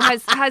 you know,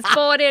 has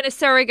bought in a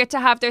surrogate to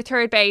have their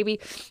third baby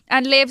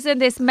and lives in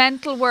this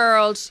mental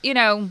world, you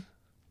know,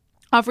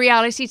 of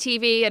reality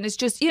TV and is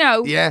just, you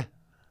know. Yeah.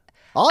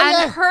 Oh, and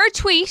yeah. her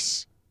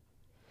tweet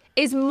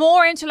is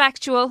more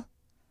intellectual.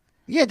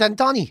 Yeah, than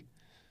Donnie.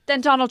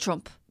 Than Donald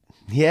Trump.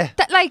 Yeah.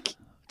 That, like...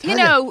 You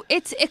know,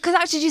 it's because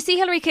actually, did you see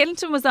Hillary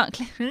Clinton was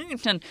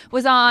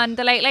on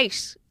the Late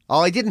Late? Oh,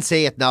 I didn't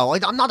see it. No,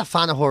 I'm not a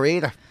fan of her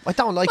either. I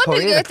don't like her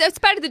either. It's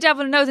better the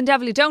devil who knows than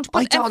devil who don't. But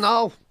I don't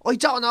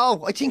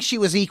know. I think she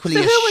was equally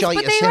as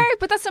shite as him.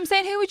 But that's what I'm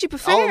saying. Who would you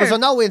prefer? Oh, it was a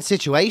no-win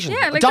situation.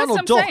 Yeah, like Donald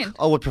that's what I'm Duck, saying.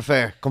 I would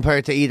prefer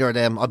compared to either of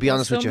them. I'll be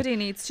honest with you. Somebody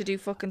needs to do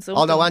fucking something.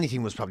 Although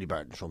anything was probably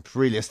better than Trump,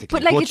 realistically.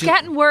 But like, it's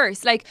getting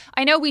worse. Like,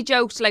 I know we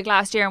joked like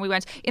last year and we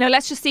went, you know,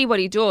 let's just see what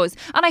he does.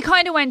 And I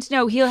kind of went,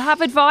 no, he'll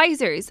have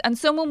advisors and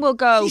someone will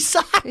go. He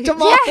sacked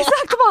them all. Yeah, he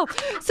sacked them all.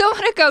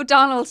 Someone will go,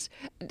 Donald,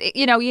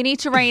 you know, you need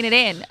to rein it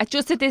in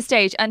just at this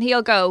stage. And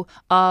he'll go,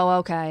 oh,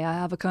 okay, I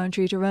have a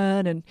country to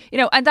run. And, you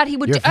know, and that he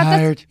would... You're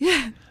fired.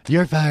 Yeah.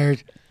 You're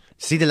fired.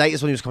 See the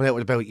latest one he was coming out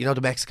with about, you know, the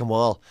Mexican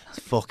wall? It's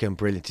fucking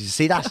brilliant. Did you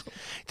see that?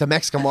 The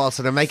Mexican wall.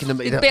 So they're making them...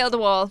 Build the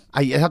wall.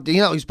 You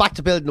know, he's back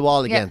to building the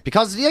wall again. Yeah.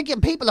 Because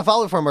people that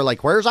voted for him are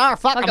like, where's our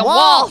fucking Like a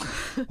wall?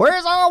 wall.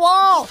 Where's our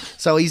wall?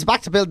 So he's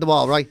back to building the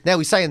wall, right? Now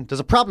he's saying there's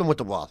a problem with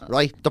the wall,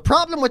 right? The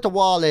problem with the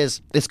wall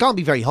is it's going to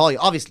be very high,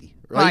 obviously.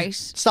 Right?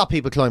 Stop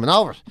people climbing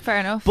over it. Fair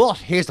enough. But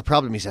here's the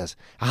problem, he says.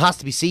 It has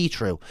to be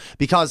see-through.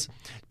 Because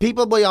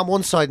people buy on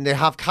one side and they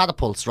have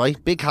catapults, right?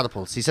 Big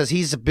catapults. He says,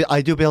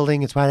 I do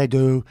building, it's what I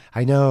do.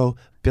 I know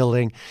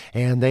building.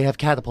 And they have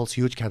catapults,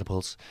 huge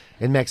catapults.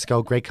 In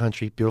Mexico, great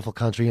country, beautiful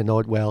country, I know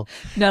it well.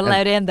 Not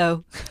allowed in,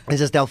 though. He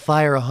says they'll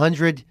fire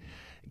 100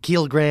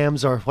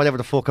 kilograms or whatever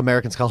the fuck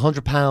Americans call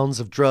 100 pounds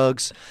of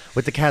drugs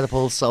with the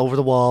catapults over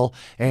the wall.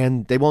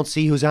 And they won't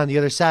see who's on the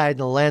other side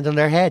and it'll land on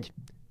their head.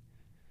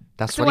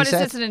 That's so what he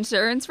said. Is this an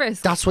insurance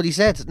risk? That's what he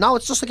said. No,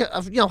 it's just like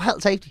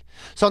health safety.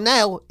 So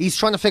now he's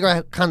trying to figure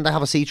out, can they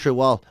have a see-through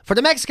wall for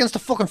the Mexicans to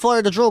fucking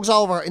fire the drugs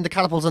over in the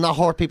catapults and not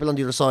hurt people on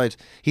the other side.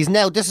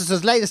 This is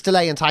his latest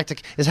delaying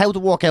tactic, is how to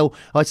work out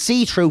a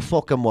see-through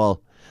fucking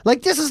wall.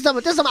 Like this is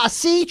a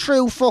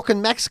see-through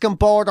fucking Mexican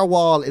border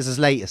wall is his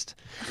latest.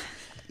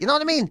 You know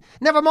what I mean?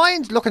 Never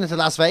mind looking at the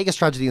Las Vegas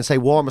tragedy and say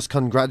warmest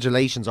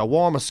congratulations or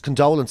warmest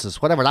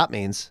condolences, whatever that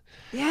means.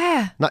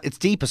 Yeah. Not its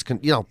deepest,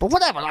 but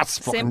whatever. That's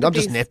fucking. I'm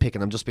just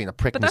nitpicking. I'm just being a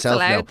prick but that's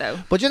myself allowed, now.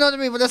 though. But you know what I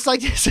mean? But it's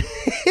like this.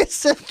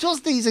 It's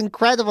just these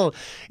incredible,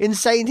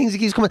 insane things that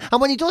keeps coming.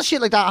 And when he does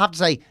shit like that, I have to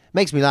say,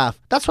 makes me laugh.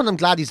 That's when I'm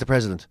glad he's the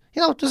president.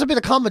 You know, there's a bit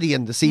of comedy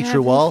in the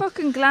see-through wall. I'm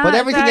fucking glad. But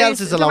everything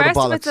else is a load of bollocks. The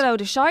rest of it's a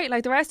load of shite.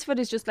 Like the rest of it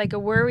is just like a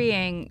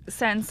worrying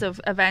sense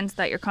of events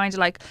that you're kind of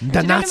like.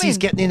 The Nazis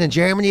getting in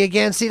Germany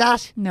again. See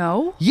that?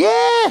 No.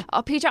 Yeah.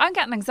 Oh, Peter, I'm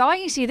getting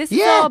anxiety. This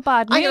is all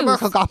bad news. Angela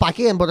Merkel got back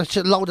in, but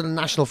a load of the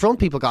National Front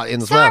people got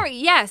in as well. Sorry,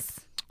 yes.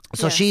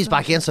 So she's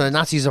back in, so the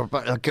Nazis are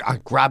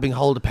grabbing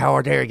hold of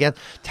power there again.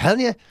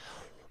 Telling you.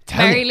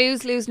 Mary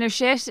Lou's losing her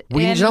shit.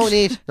 We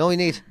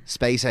need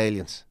space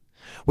aliens.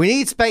 We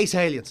need space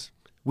aliens.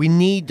 We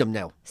need them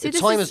now. The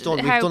time is done.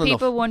 We've done enough.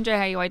 People wonder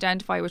how you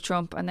identify with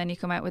Trump and then you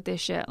come out with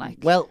this shit. Like,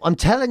 well, I'm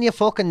telling you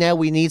fucking now,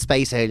 we need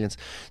space aliens.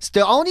 It's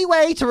the only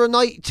way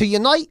to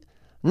unite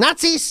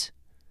Nazis,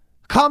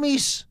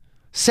 commies,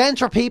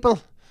 centre people,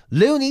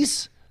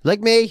 loonies like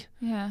me,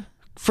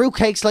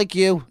 fruitcakes like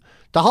you,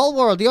 the whole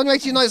world. The only way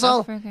to unite us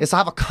all is to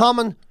have a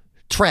common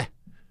threat: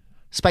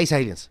 space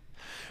aliens.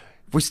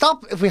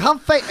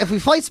 If we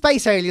fight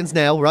space aliens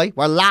now, right?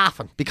 We're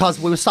laughing because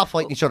we will stop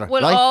fighting each other.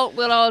 We'll right?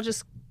 all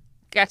just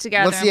get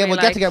together. We'll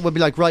get together. We'll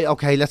be like, right,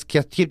 okay, let's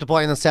keep the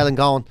buying and selling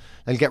going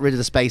and get rid of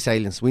the space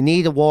aliens. We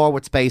need a war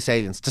with space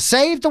aliens to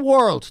save the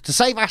world, to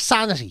save our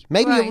sanity.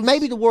 Maybe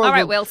the world. All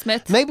right, Will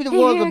Smith. Maybe the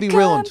world will be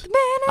ruined.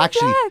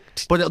 Actually,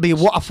 but it'll be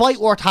a fight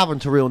worth having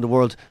to ruin the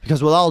world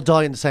because we'll all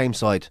die on the same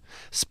side.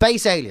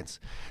 Space aliens.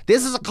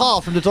 This is a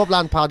call from the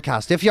Dublin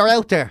podcast. If you're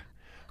out there,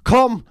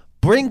 come.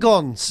 Bring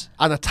guns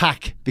and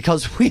attack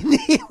because we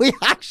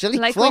actually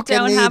like fucking we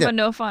don't need have it.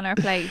 enough on our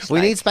plate.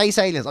 We need space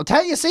aliens. I'll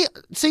tell you, see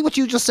what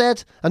you just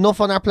said? Enough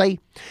on our plate.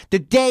 The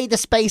day the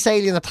space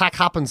alien attack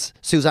happens,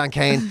 Suzanne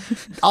Kane,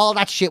 all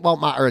that shit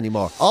won't matter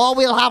anymore. All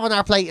we'll have on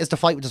our plate is to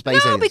fight with the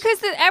space aliens. No,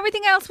 because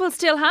everything else will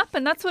still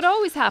happen. That's what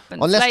always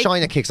happens. Unless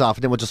China kicks off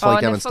and then we'll just fight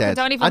them instead.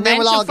 Don't even and then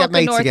mention we'll all get fucking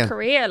mates North again.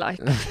 Korea, like.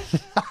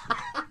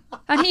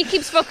 And he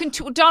keeps fucking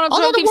Donald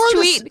Although Trump the keeps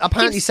world is tweeting.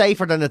 apparently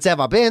safer than it's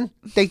ever been.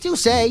 They do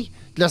say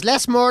there's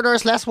less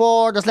murders, less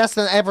war, there's less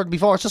than ever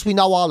before. It's just we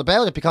know all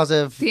about it because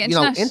of the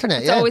internet.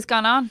 Internet. It's always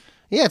gone on.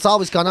 Yeah, it's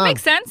always gone on.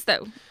 Makes sense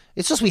though.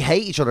 It's just we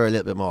hate each other a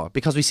little bit more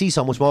because we see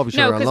so much more of each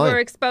other No, because online. we're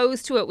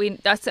exposed to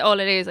it. That's all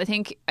it is. I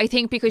think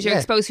because you're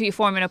exposed to it, you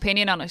form an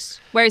opinion on it.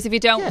 Whereas if you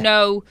don't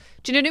know,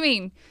 do you know what I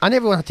mean? And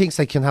everyone thinks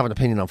they can have an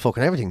opinion on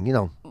fucking everything, you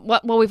know.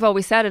 Well, we've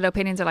always said it.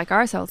 Opinions are like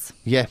ourselves.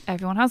 Yeah.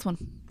 Everyone has one.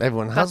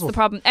 Everyone has That's one. the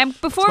problem.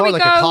 Before It's more we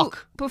like go, a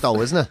cock, though,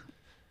 isn't it?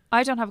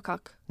 I don't have a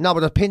cock. No,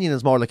 but opinion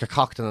is more like a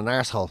cock than an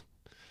arsehole.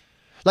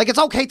 Like, it's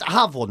okay to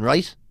have one,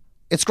 right?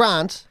 It's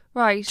grand.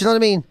 Right. Do you know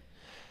what I mean?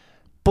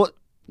 But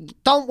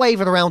don't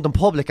wave it around in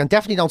public and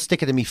definitely don't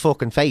stick it in me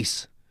fucking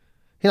face.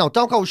 You know,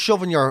 don't go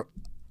shoving your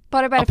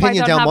What about opinion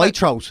if I don't down have my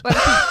throat.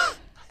 What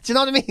Do you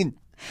know what I mean?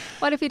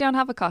 What if you don't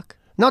have a cock?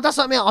 No, that's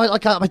what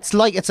I mean.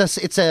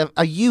 It's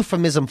a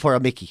euphemism for a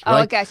Mickey, Oh,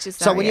 right? I get you.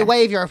 So Sorry, when yeah. you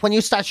wave when you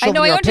start shoving I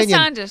know. your I opinion,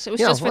 understand it. It was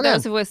you just know, for well,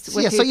 those of us.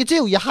 yeah, so you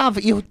do have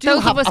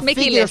those have of us a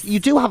Mickey figure. lists. You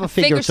do have a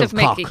figurative Figurative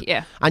cock, Mickey,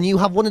 yeah. and you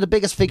have one of the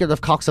biggest figurative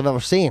cocks I've ever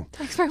seen.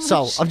 Thanks very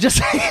So much. I'm just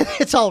saying,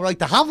 it's all right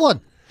to have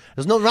one.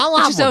 There's nothing wrong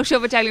with Just having one. don't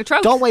shove it down your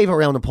throat. Don't wave it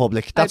around in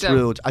public. That's don't.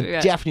 rude. And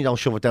Yeah. definitely don't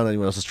shove it down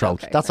anyone else's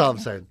throat. Okay, That's all fine.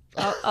 I'm saying.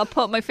 I'll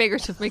put my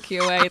figurative Mickey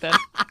away then.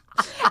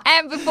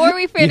 Before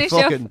we You finish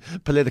up, fucking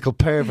political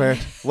pervert,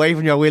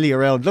 waving your willy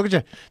around. Look at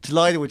you,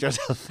 delighted with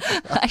yourself.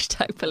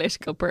 hashtag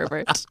political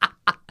pervert.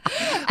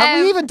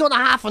 Have we even done a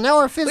half an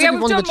hour? It feels like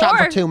we've only been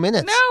chatting for 2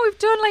 minutes. No, we've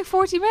done like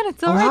 40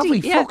 minutes Oh, already. have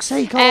we? Fuck's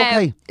sake. Oh,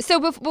 okay. So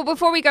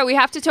before we go, we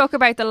have to talk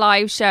about the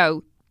live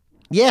show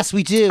Yes,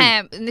 we do.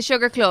 in the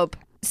Sugar Club.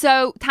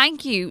 So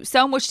thank you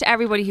so much to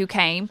everybody who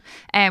came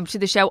to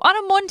the show on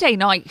a Monday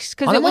night.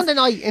 On a Monday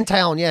night in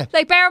town, yeah.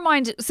 Like, bear in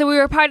mind, so we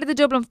were part of the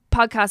Dublin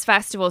Podcast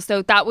Festival,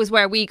 so that was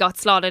where we got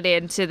slotted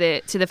into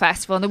the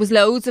festival, and there was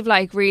loads of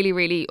like really,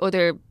 really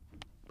other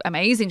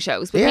amazing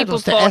shows. But Yeah, people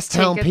there's the bought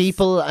S-Town tickets.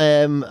 people.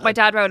 My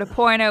Dad Wrote a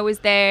Porno was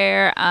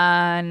there,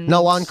 and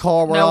No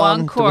Encore were No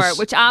on. Encore, There was-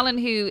 which Alan,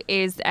 who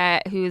is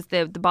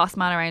the boss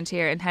man around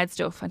here in Head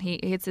Stuff, and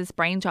it's his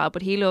brainchild,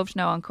 but he loved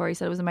No Encore. He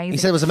said it was amazing. He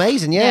said it was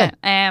amazing, yeah.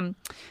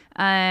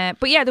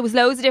 But yeah, there was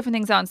loads of different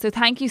things on. So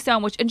thank you so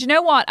much. And do you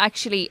know what?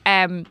 Actually,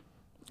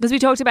 because we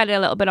talked about it a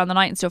little bit on the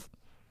night and stuff.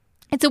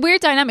 It's a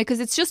weird dynamic because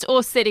it's just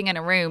us sitting in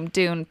a room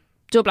doing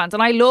Dublans,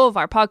 and I love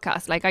our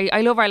podcast. Like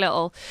I love our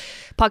little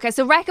podcast.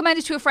 So recommend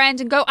it to a friend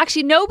and go.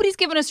 Actually, nobody's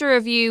given us a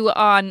review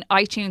on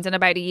iTunes in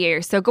about a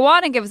year. So go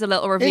on and give us a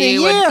little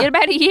review. year? In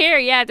about a year,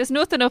 yeah. There's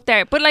nothing up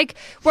there, but like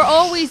we're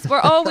always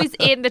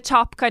in the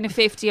top kind of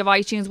 50 of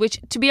iTunes, which,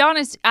 to be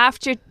honest,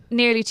 after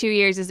nearly 2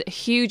 years is a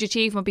huge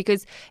achievement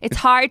because it's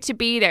hard to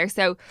be there.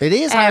 So It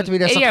is hard to be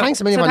there. So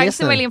thanks a million for thanks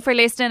a listening. million for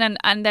listening,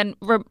 and then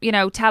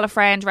tell a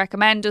friend,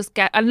 recommend us,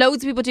 and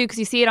loads of people do because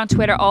you see it on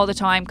Twitter all the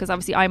time. Because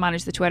obviously I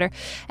manage the Twitter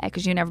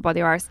because you never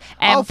bother ours.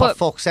 Oh, for but,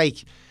 fuck's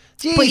sake.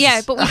 Jeez. but yeah,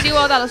 but we do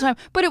all that all the time.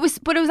 But it was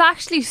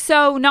actually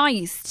so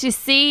nice to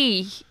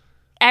see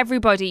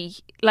everybody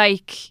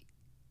like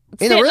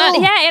In a sitting room.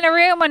 in a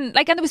room, and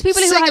there was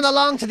people who Singing had,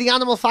 along to the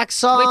Animal Facts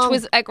song. which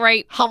was a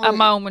great How many-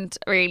 moment,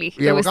 really.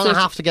 Yeah, There we're was gonna such-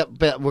 have to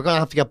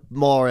get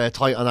more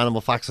tight on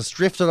Animal Facts. It's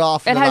drifted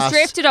off. in It the has last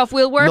drifted off.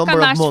 We'll work number on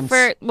of that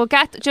months.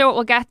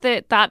 we'll get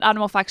that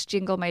Animal Facts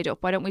jingle made up.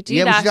 Why don't we do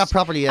Yeah, that? we should do that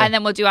properly, yeah. And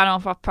then we'll do Animal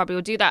Facts properly.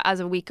 We'll do that as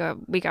a week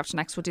after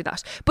next. We'll do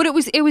that. But it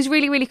was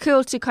really, really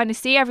cool to kind of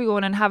see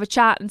everyone and have a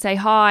chat and say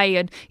hi.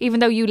 And even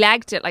though you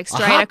legged it like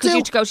straight had out because to.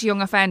 you to go to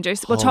Young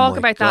Offenders, we'll Oh talk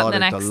my about that in God,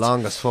 the it's next. the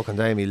longest fucking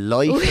day of my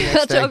life. the We'll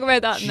next day. talk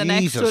about that in the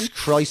next Jesus one.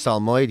 Christ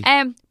Almighty.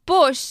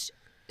 But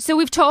so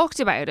we've talked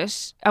about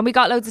it, and we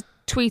got loads of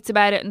tweets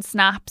about it and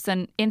snaps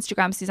and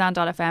Instagram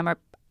Suzanne.fm or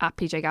at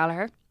PJ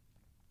Gallagher.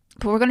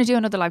 But we're going to do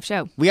another live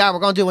show. We're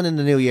going to do one in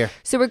the new year.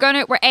 So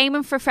we're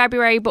aiming for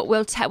February, but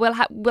we'll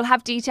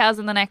have details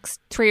in the next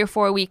 3 or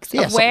 4 weeks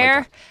Yeah, of something like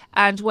where that.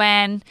 and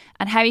when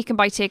and how you can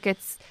buy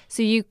tickets.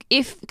 So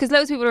because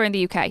loads of people are in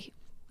the UK,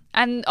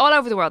 And all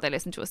over the world they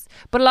listen to us.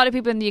 But a lot of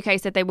people in the UK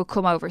said they would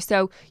come over.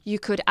 So you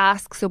could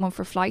ask someone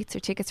for flights or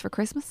tickets for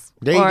Christmas.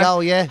 There you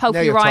go, yeah. Hopefully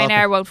Now you're Ryanair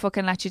talking. won't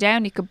fucking let you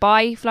down. You could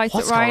buy flights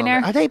What's at going on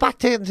there? Ryanair. Are they back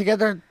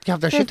together? Have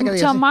their shit together?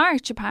 Till is it?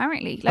 March,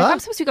 apparently. Like, Huh? I'm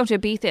supposed to be going to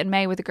Ibiza in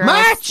May with the girls.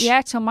 March?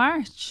 Yeah, till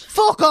March.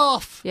 Fuck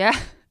off! Yeah.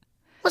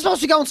 I'm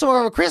supposed to be going somewhere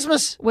over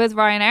Christmas. With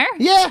Ryanair?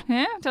 Yeah.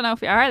 Yeah, don't know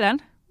if you are then.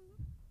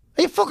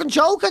 Are you fucking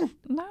joking?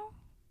 No.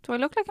 Do I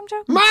look like I'm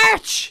joking?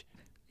 March!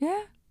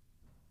 Yeah.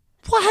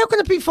 What? How can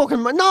it be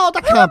fucking? No,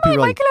 that can't be right.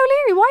 Michael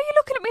O'Leary, why are you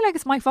looking at me like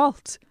it's my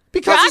fault?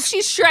 Because You're it's-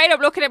 actually straight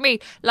up looking at me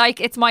like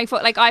it's my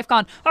fault. Like I've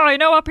gone, oh, you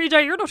know what, PJ,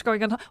 you're not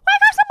going on. Why,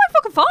 that's not my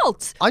fucking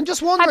fault. I'm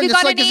just Have wondering. you It's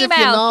got like an as email? if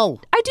you know.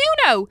 I do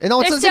know. You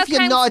know, it's There's as if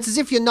still you know. counts- It's as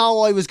if you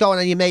know I was going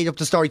and you made up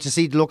the story to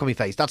see the look on my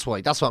face. That's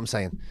why. That's what I'm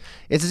saying.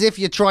 It's as if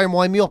you try and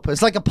wind me up.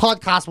 It's like a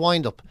podcast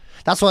wind up.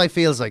 That's what it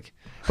feels like.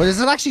 But is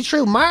it actually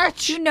true?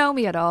 March? Do you know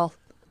me at all?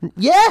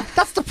 Yeah,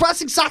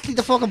 that's exactly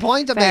the fucking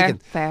point I'm making.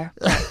 Fair.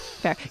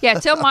 Yeah,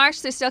 till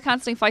March. They're still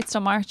cancelling flights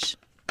till March.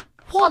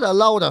 What a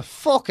load of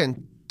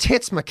fucking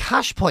tits my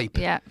cash pipe.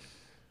 Yeah.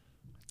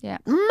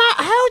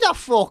 How the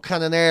fuck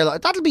can an airline?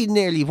 That'll be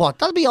nearly what?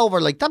 That'll be over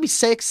like that'll be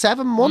 6,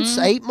 7 months,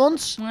 8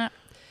 months. Yeah.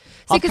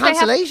 Of 'cause they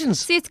have- cancellations.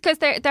 See, it's because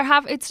they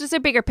have. It's just a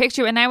bigger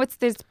picture, and now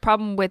there's a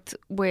problem with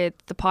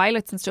the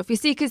pilots and stuff. You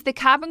see, because the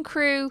cabin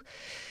crew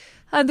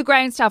and the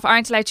ground staff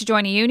aren't allowed to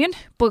join a union,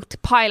 but the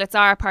pilots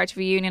are part of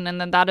a union,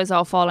 and then that has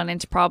all fallen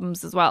into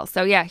problems as well.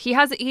 So yeah, he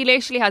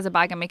literally has a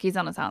bag of Mickeys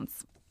on his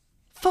hands.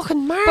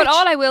 Fucking March. But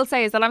all I will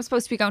say is that I'm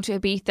supposed to be going to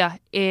Ibiza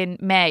in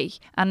May,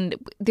 and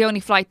the only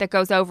flight that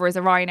goes over is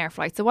a Ryanair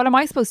flight. So what am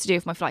I supposed to do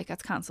if my flight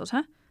gets cancelled?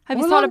 Huh? Have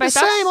you Well, thought I'm about the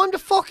that? same.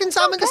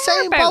 I'm in the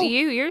same about boat.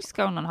 You're just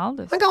going on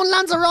holidays. I'm going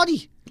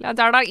Lanzarote. Lads,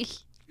 are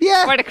right.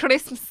 Yeah. For the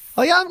Christmas.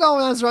 Oh yeah, I'm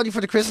going Lanzarote for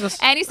the Christmas.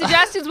 Any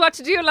suggestions what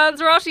to do in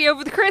Lanzarote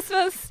over the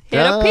Christmas? Hit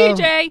up Damn.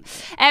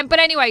 PJ. But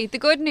anyway, the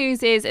good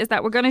news is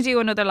that we're going to do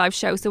another live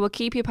show, so we'll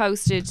keep you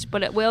posted.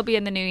 But it will be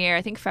in the new year,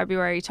 I think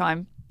February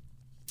time.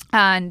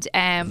 And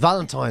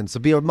Valentine's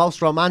will be our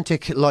most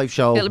romantic live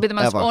show. it'll be the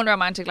most ever.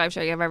 unromantic live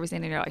show you've ever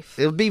seen in your life.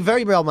 It'll be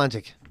very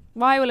romantic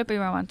Why will it be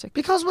romantic?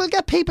 because we'll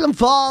get people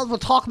involved. We'll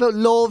talk about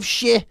love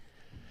shit.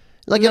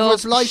 Like if Love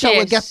it's a live show,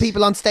 we'll shit. get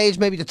people on stage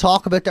maybe to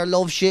talk about their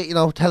love shit. You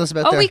know, tell us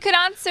about Oh, their. we could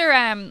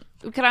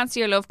answer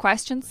your love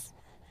questions.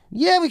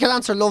 Yeah, we can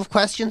answer love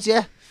questions.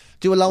 Yeah,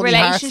 do a lonely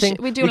hearts Relationship-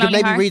 thing. we do could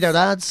Lonely maybe read Hearts.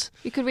 out ads.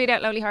 We could read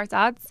out Lonely Hearts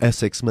ads.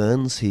 Essex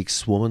man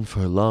seeks woman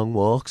for long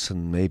walks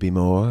and maybe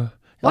more.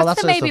 What's that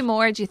the sort of maybe stuff.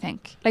 more, do you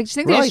think? Like, do you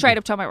think they're Riding. straight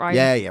up talking about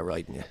riding? Yeah,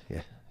 right.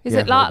 Yeah. Is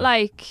Yeah, it not riding.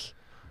 like,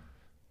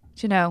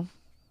 do you know,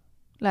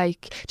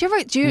 like,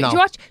 do you No.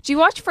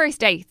 watch First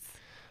Dates?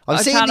 I've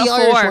on seen Channel the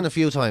Irish 4. one a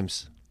few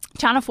times.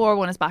 Channel 4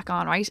 one is back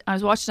on, right? I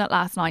was watching it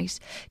last night.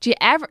 Do you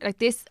ever, like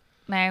this,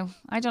 now,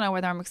 I don't know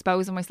whether I'm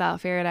exposing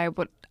myself here now,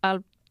 but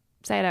I'll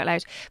say it out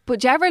loud. But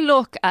do you ever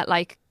look at,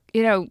 like,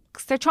 you know,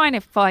 'cause they're trying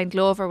to find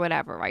love or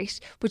whatever, right?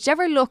 But do you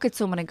ever look at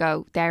someone and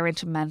go, they're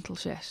into mental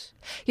shit?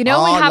 You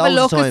know, when Oh, you have a loads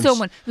look of at times.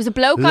 someone. There was a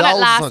bloke on it Loads of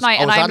last times. night,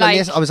 and I was I'm at a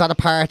like, I was at a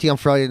party on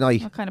Friday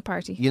night. what kind of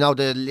party? You know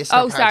the listener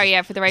Oh, parties? sorry,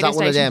 yeah, for the radio Is that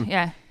one of station, them?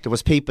 yeah. There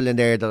was people in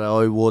there that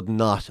I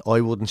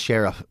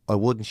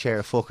wouldn't share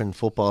a fucking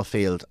football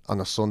field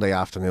on a Sunday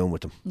afternoon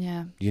with them.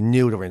 Yeah. You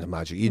knew they were into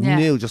magic. You Yeah.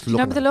 knew just Do you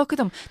looking remember at the them. look of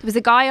them? There was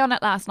a guy on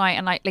it last night,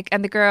 and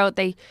and the girl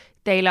they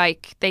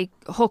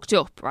hooked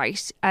up,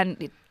 right?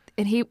 And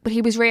he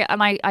was real,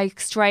 and I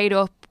straight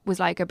up was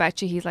like, I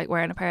bet you he's like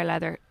wearing a pair of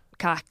leather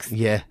cacks,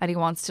 Yeah. and he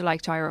wants to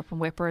like tie her up and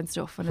whip her and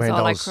stuff, and Wearing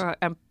it's all those-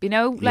 like, you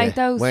know, like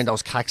Yeah. those, Wearing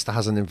those cacks that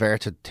has an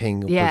inverted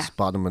thing up Yeah. his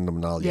bottom and them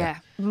and all. yeah,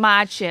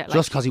 mad shit. Like,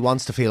 Just because he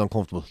wants to feel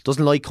uncomfortable.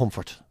 Doesn't like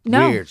comfort.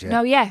 no, Weird, yeah.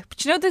 no, yeah.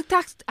 But you know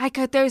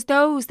there's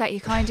those that you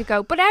kind of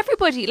go, but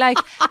everybody, like,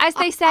 as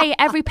they say,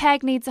 every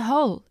peg needs a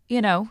hole.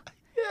 You know,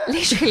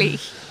 literally.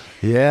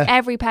 Yeah.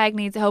 Every peg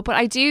needs a hole. But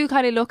I do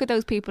kind of look at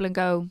those people and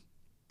go,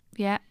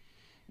 yeah.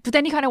 But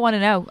then you kind of want to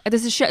know.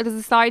 There's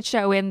a side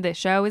show in the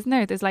show, isn't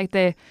there? There's like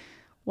the,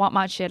 what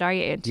mad shit are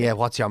you into? Yeah,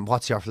 what's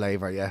your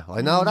flavour? Yeah,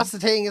 I know that's the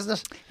thing, isn't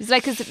it? It's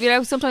like, 'cause, you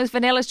know, sometimes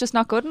vanilla's just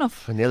not good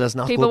enough. Vanilla's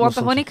not People good want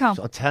enough the honeycomb.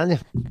 sometimes. I'm telling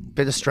you,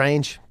 bit of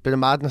strange, bit of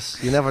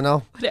madness. You never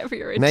know. Whatever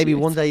you're into. Maybe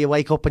one day you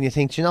wake up and you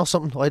think, do you know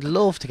something? I'd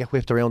love to get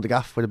whipped around the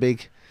gaff with a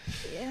big,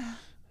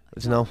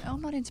 you know, I'm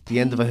not into the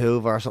end of a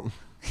Hoover or something.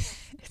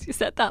 You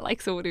said that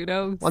like someone who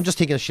knows. I'm just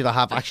thinking of shit I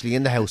have actually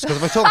in the house. Because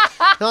if I took,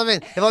 you know what I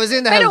mean? If I was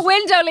in the Bit house. of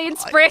window lean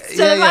spritz to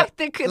the back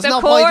the There's the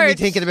no point in me cord.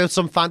 thinking about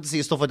some fantasy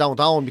of stuff I don't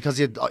own because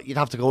you'd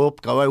have to go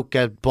out,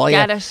 buy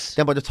Get it. it.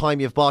 Then by the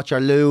time you've bought your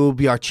lube,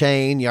 your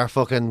chain, your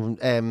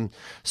fucking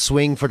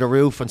swing for the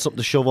roof and something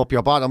to shove up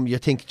your bottom, you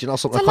think, do you know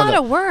something? It's a lot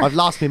of work. I've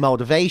lost my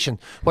motivation.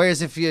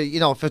 Whereas if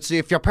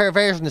if your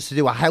perversion is to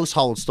do a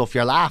household stuff,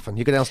 you're laughing.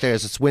 You go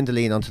downstairs, it's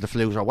Windolene onto the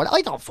flute or what?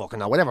 I don't fucking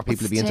know. Whatever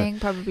people would be into. Sting,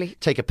 probably.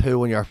 Take a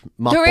poo in your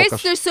mop There's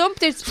bucket.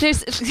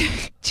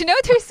 do you know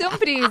there's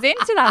somebody who's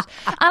into that,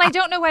 and I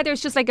don't know whether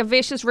it's just like a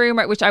vicious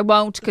rumor, which I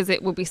won't because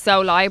it would be so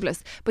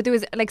libelous, but there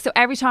was like, so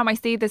every time I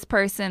see this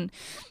person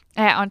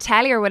on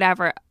telly or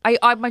whatever,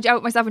 I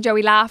myself and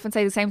Joey laugh and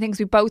say the same things.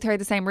 We both heard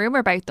the same rumour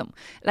about them,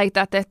 like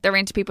that they're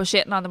into people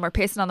shitting on them or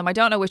pissing on them. I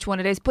don't know which one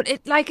it is, but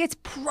it's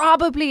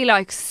probably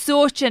like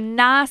such a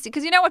nasty,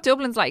 because you know what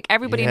Dublin's like.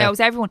 Everybody knows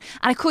everyone,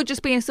 and it could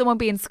just be someone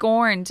being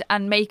scorned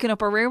and making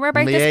up a rumour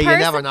about this person.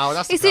 You never know.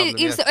 That's the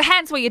problem,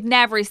 hence why you'd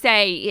never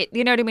say it,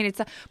 you know what I mean?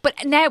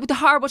 But now the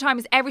horrible time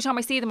is every time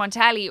I see them on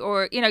telly,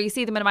 or you know, you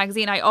see them in a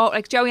magazine,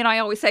 like Joey and I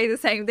always say the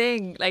same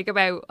thing, like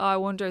about, I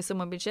wonder if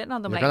someone been shitting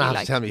on them. You're lately. gonna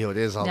have to tell me who it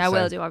is. Yeah, I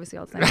will do, obviously,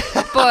 all the time.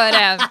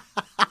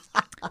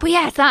 But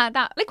yeah, it's that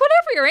like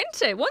whatever you're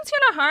into, once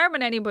you're not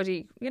harming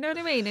anybody, you know what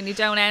I mean, and you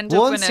don't end up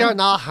once you're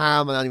not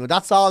harming anyone,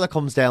 that's all it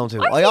comes down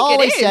to. I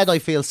always said I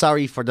feel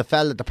sorry for the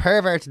fella, the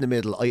pervert in the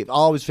middle. I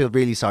always feel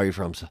really sorry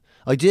for him. So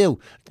I do.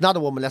 It's not a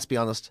woman, let's be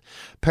honest.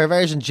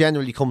 Perversion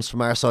generally comes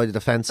from our side of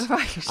the fence,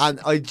 right. And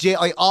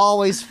I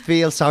always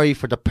feel sorry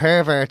for the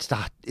pervert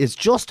that is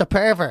just a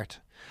pervert.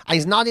 And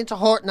he's not into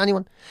hurting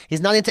anyone. He's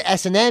not into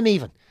S&M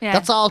even. Yeah.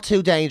 That's all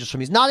too dangerous for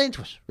him. He's not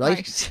into it,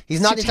 right? He's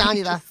not into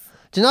any of that.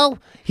 Do you know?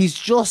 He's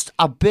just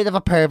a bit of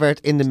a pervert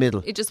in the middle.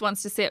 He just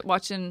wants to sit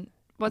watching,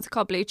 what's it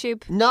called, Blue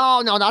Tube?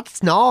 No,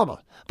 that's normal.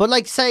 But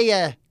like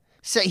say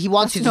he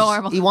wants you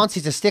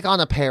to stick on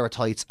a pair of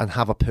tights and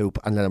have a poop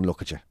and let him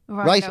look at you.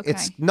 Right? Okay.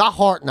 It's not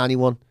hurting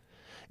anyone.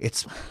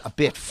 It's a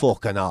bit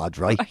fucking odd,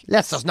 right?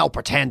 There's no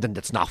pretending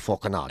it's not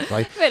fucking odd,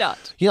 right? A bit odd.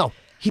 You know,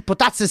 but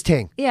that's his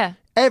thing. Yeah.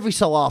 Every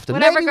so often,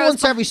 Whatever maybe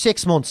once every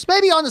 6 months,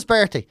 maybe on his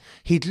birthday,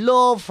 he'd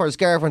love for his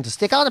girlfriend to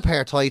stick on a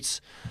pair of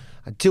tights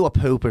and do a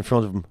poop in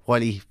front of him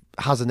while he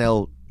has an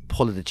L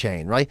pull of the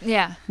chain, right?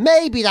 Yeah.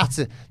 Maybe that's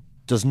it.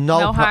 There's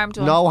no harm to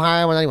him. No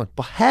harm with anyone.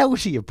 But how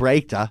do you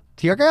break that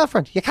to your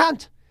girlfriend? You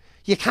can't.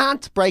 You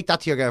can't break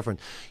that to your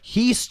girlfriend.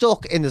 He's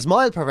stuck in his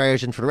mild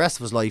perversion for the rest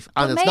of his life,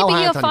 and it's no harm to anyone.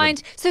 Maybe you'll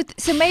find.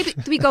 So maybe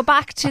we go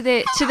back to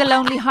the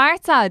Lonely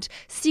Hearts ad.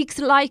 Seeks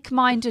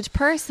like-minded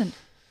person.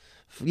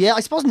 Yeah,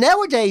 I suppose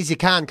nowadays you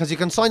can, because you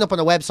can sign up on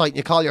a website and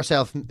you call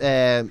yourself I'm sure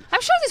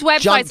there's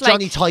websites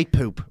Johnny Tight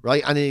Poop,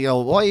 right? And you go,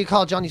 why are you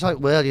called Johnny Tight?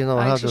 Well, you know,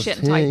 I have this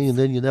thing, and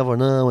then you never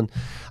know,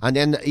 and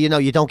then you know,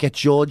 you don't get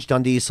judged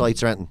on these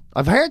sites or anything.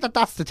 I've heard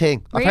that's the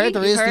thing. Really? I've heard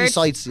there is these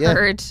sites. Yeah.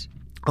 Heard.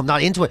 I'm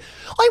not into it.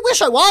 I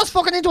wish I was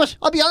fucking into it.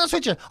 I'll be honest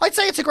with you. I'd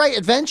say it's a great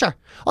adventure.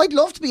 I'd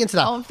love to be into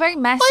that. Oh, very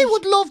messy. I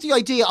would love the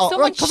idea of it,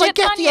 right? Because I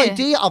get the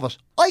idea of it.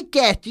 I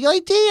get the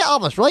idea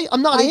of it, right?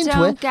 I'm not into it. I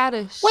don't get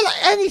it. Well,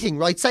 anything,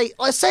 right? Say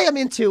I'm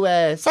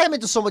into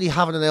somebody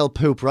having an old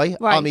poop, right?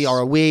 On me, or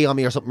a wee on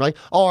me, or something, right?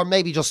 Or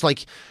maybe just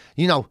like,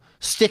 you know,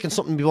 sticking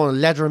something behind,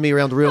 leathering me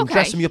around the room,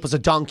 dressing me up as a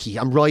donkey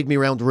and riding me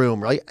around the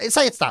room, right?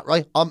 Say it's that,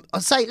 right?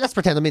 Say, let's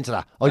pretend I'm into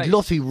that. I'd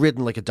love to be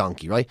ridden like a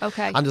donkey, right?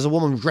 Okay. And there's a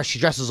woman, she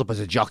dresses up as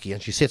a jockey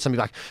and she sits on me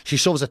back. She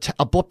shoves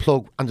a butt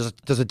plug and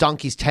there's a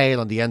donkey's tail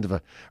on the end of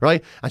it,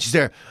 right? And she's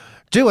there,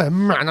 do it,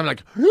 and I'm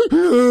like,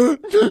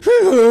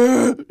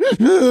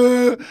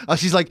 and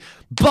she's like,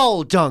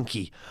 bold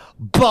donkey,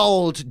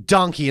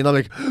 and I'm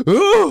like,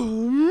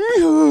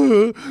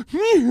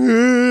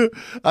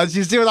 and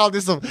she's doing all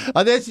this stuff,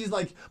 and then she's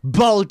like,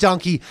 bold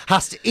donkey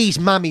has to eat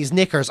mammy's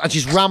knickers, and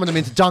she's ramming them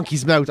into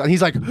donkey's mouth, and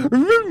he's like,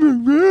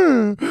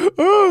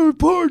 oh,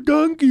 poor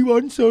donkey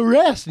wants a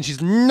rest, and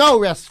she's no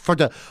rest for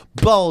the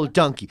bold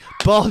donkey,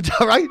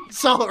 right?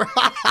 So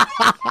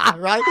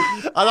right,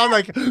 and I'm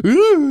like,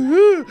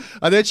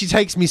 and then she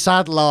takes me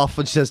saddle off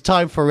and she says,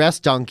 time for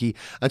rest, donkey,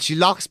 and she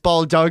locks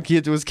bold donkey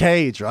into his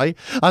cage, right?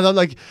 And I'm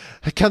like,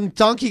 can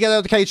donkey get out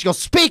of the cage? She goes,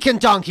 speak in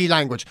donkey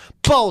language,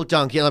 bold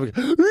donkey, and I'm like,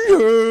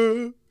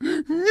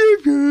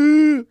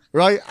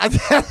 right? And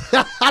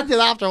then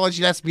afterwards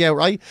she lets me out,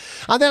 right?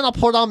 And then I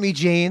put on me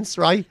jeans,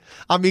 right?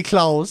 And me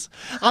clothes,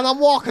 and I'm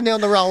walking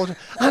down the road,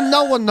 and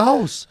no one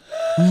knows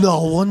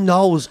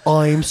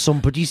I'm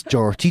somebody's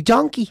dirty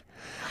donkey.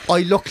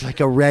 I look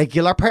like a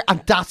regular person,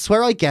 and that's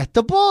where I get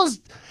the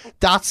buzz.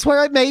 That's where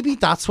I'm getting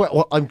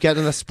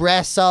an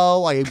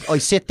espresso. I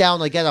sit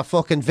down, I get a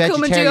fucking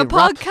vegetarian come and do a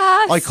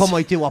podcast.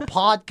 I do a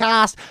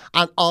podcast,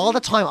 and all the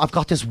time I've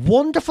got this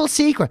wonderful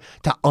secret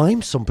that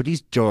I'm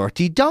somebody's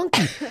dirty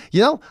donkey,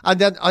 you know. And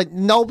then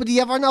nobody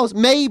ever knows.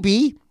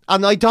 Maybe.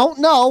 And I don't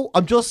know,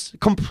 I'm just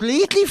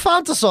completely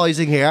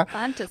fantasizing here.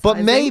 But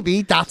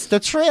maybe that's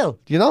the thrill,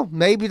 you know?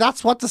 Maybe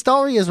that's what the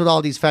story is with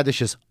all these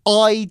fetishes.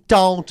 I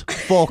don't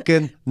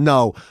fucking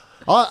know.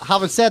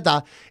 Having said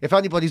that, if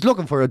anybody's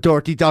looking for a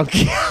dirty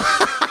donkey...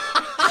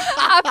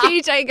 At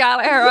PJ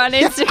Gallagher on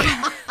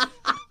Instagram.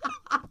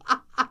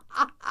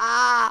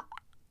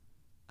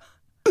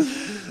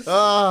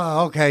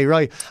 Oh, okay,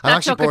 right. I'm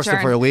actually bursting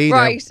for a wee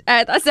right,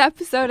 that's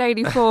episode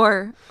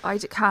 84. I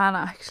can't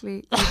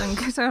actually even,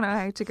 I don't know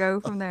how to go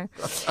from there.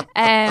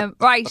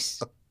 Right,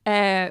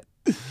 that's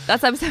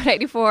episode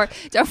 84.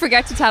 Don't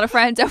forget to tell a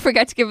friend. Don't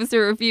forget to give us a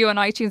review on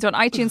iTunes,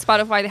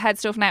 Spotify, the Head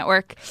Stuff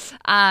Network,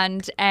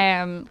 and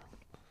at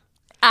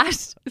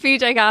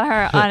PJ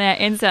Gallagher on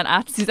Insta, and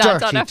at Suzanne.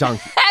 Dirty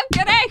donkey.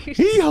 Get out.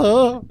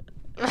 Hee-haw.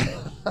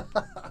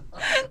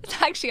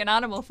 It's actually an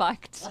animal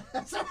fact.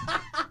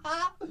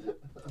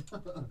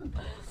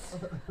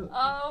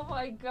 Oh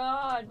my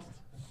god.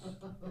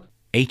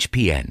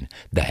 HPN,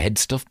 the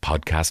Headstuff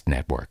Podcast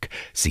Network.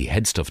 See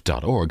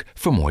headstuff.org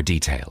for more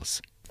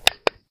details.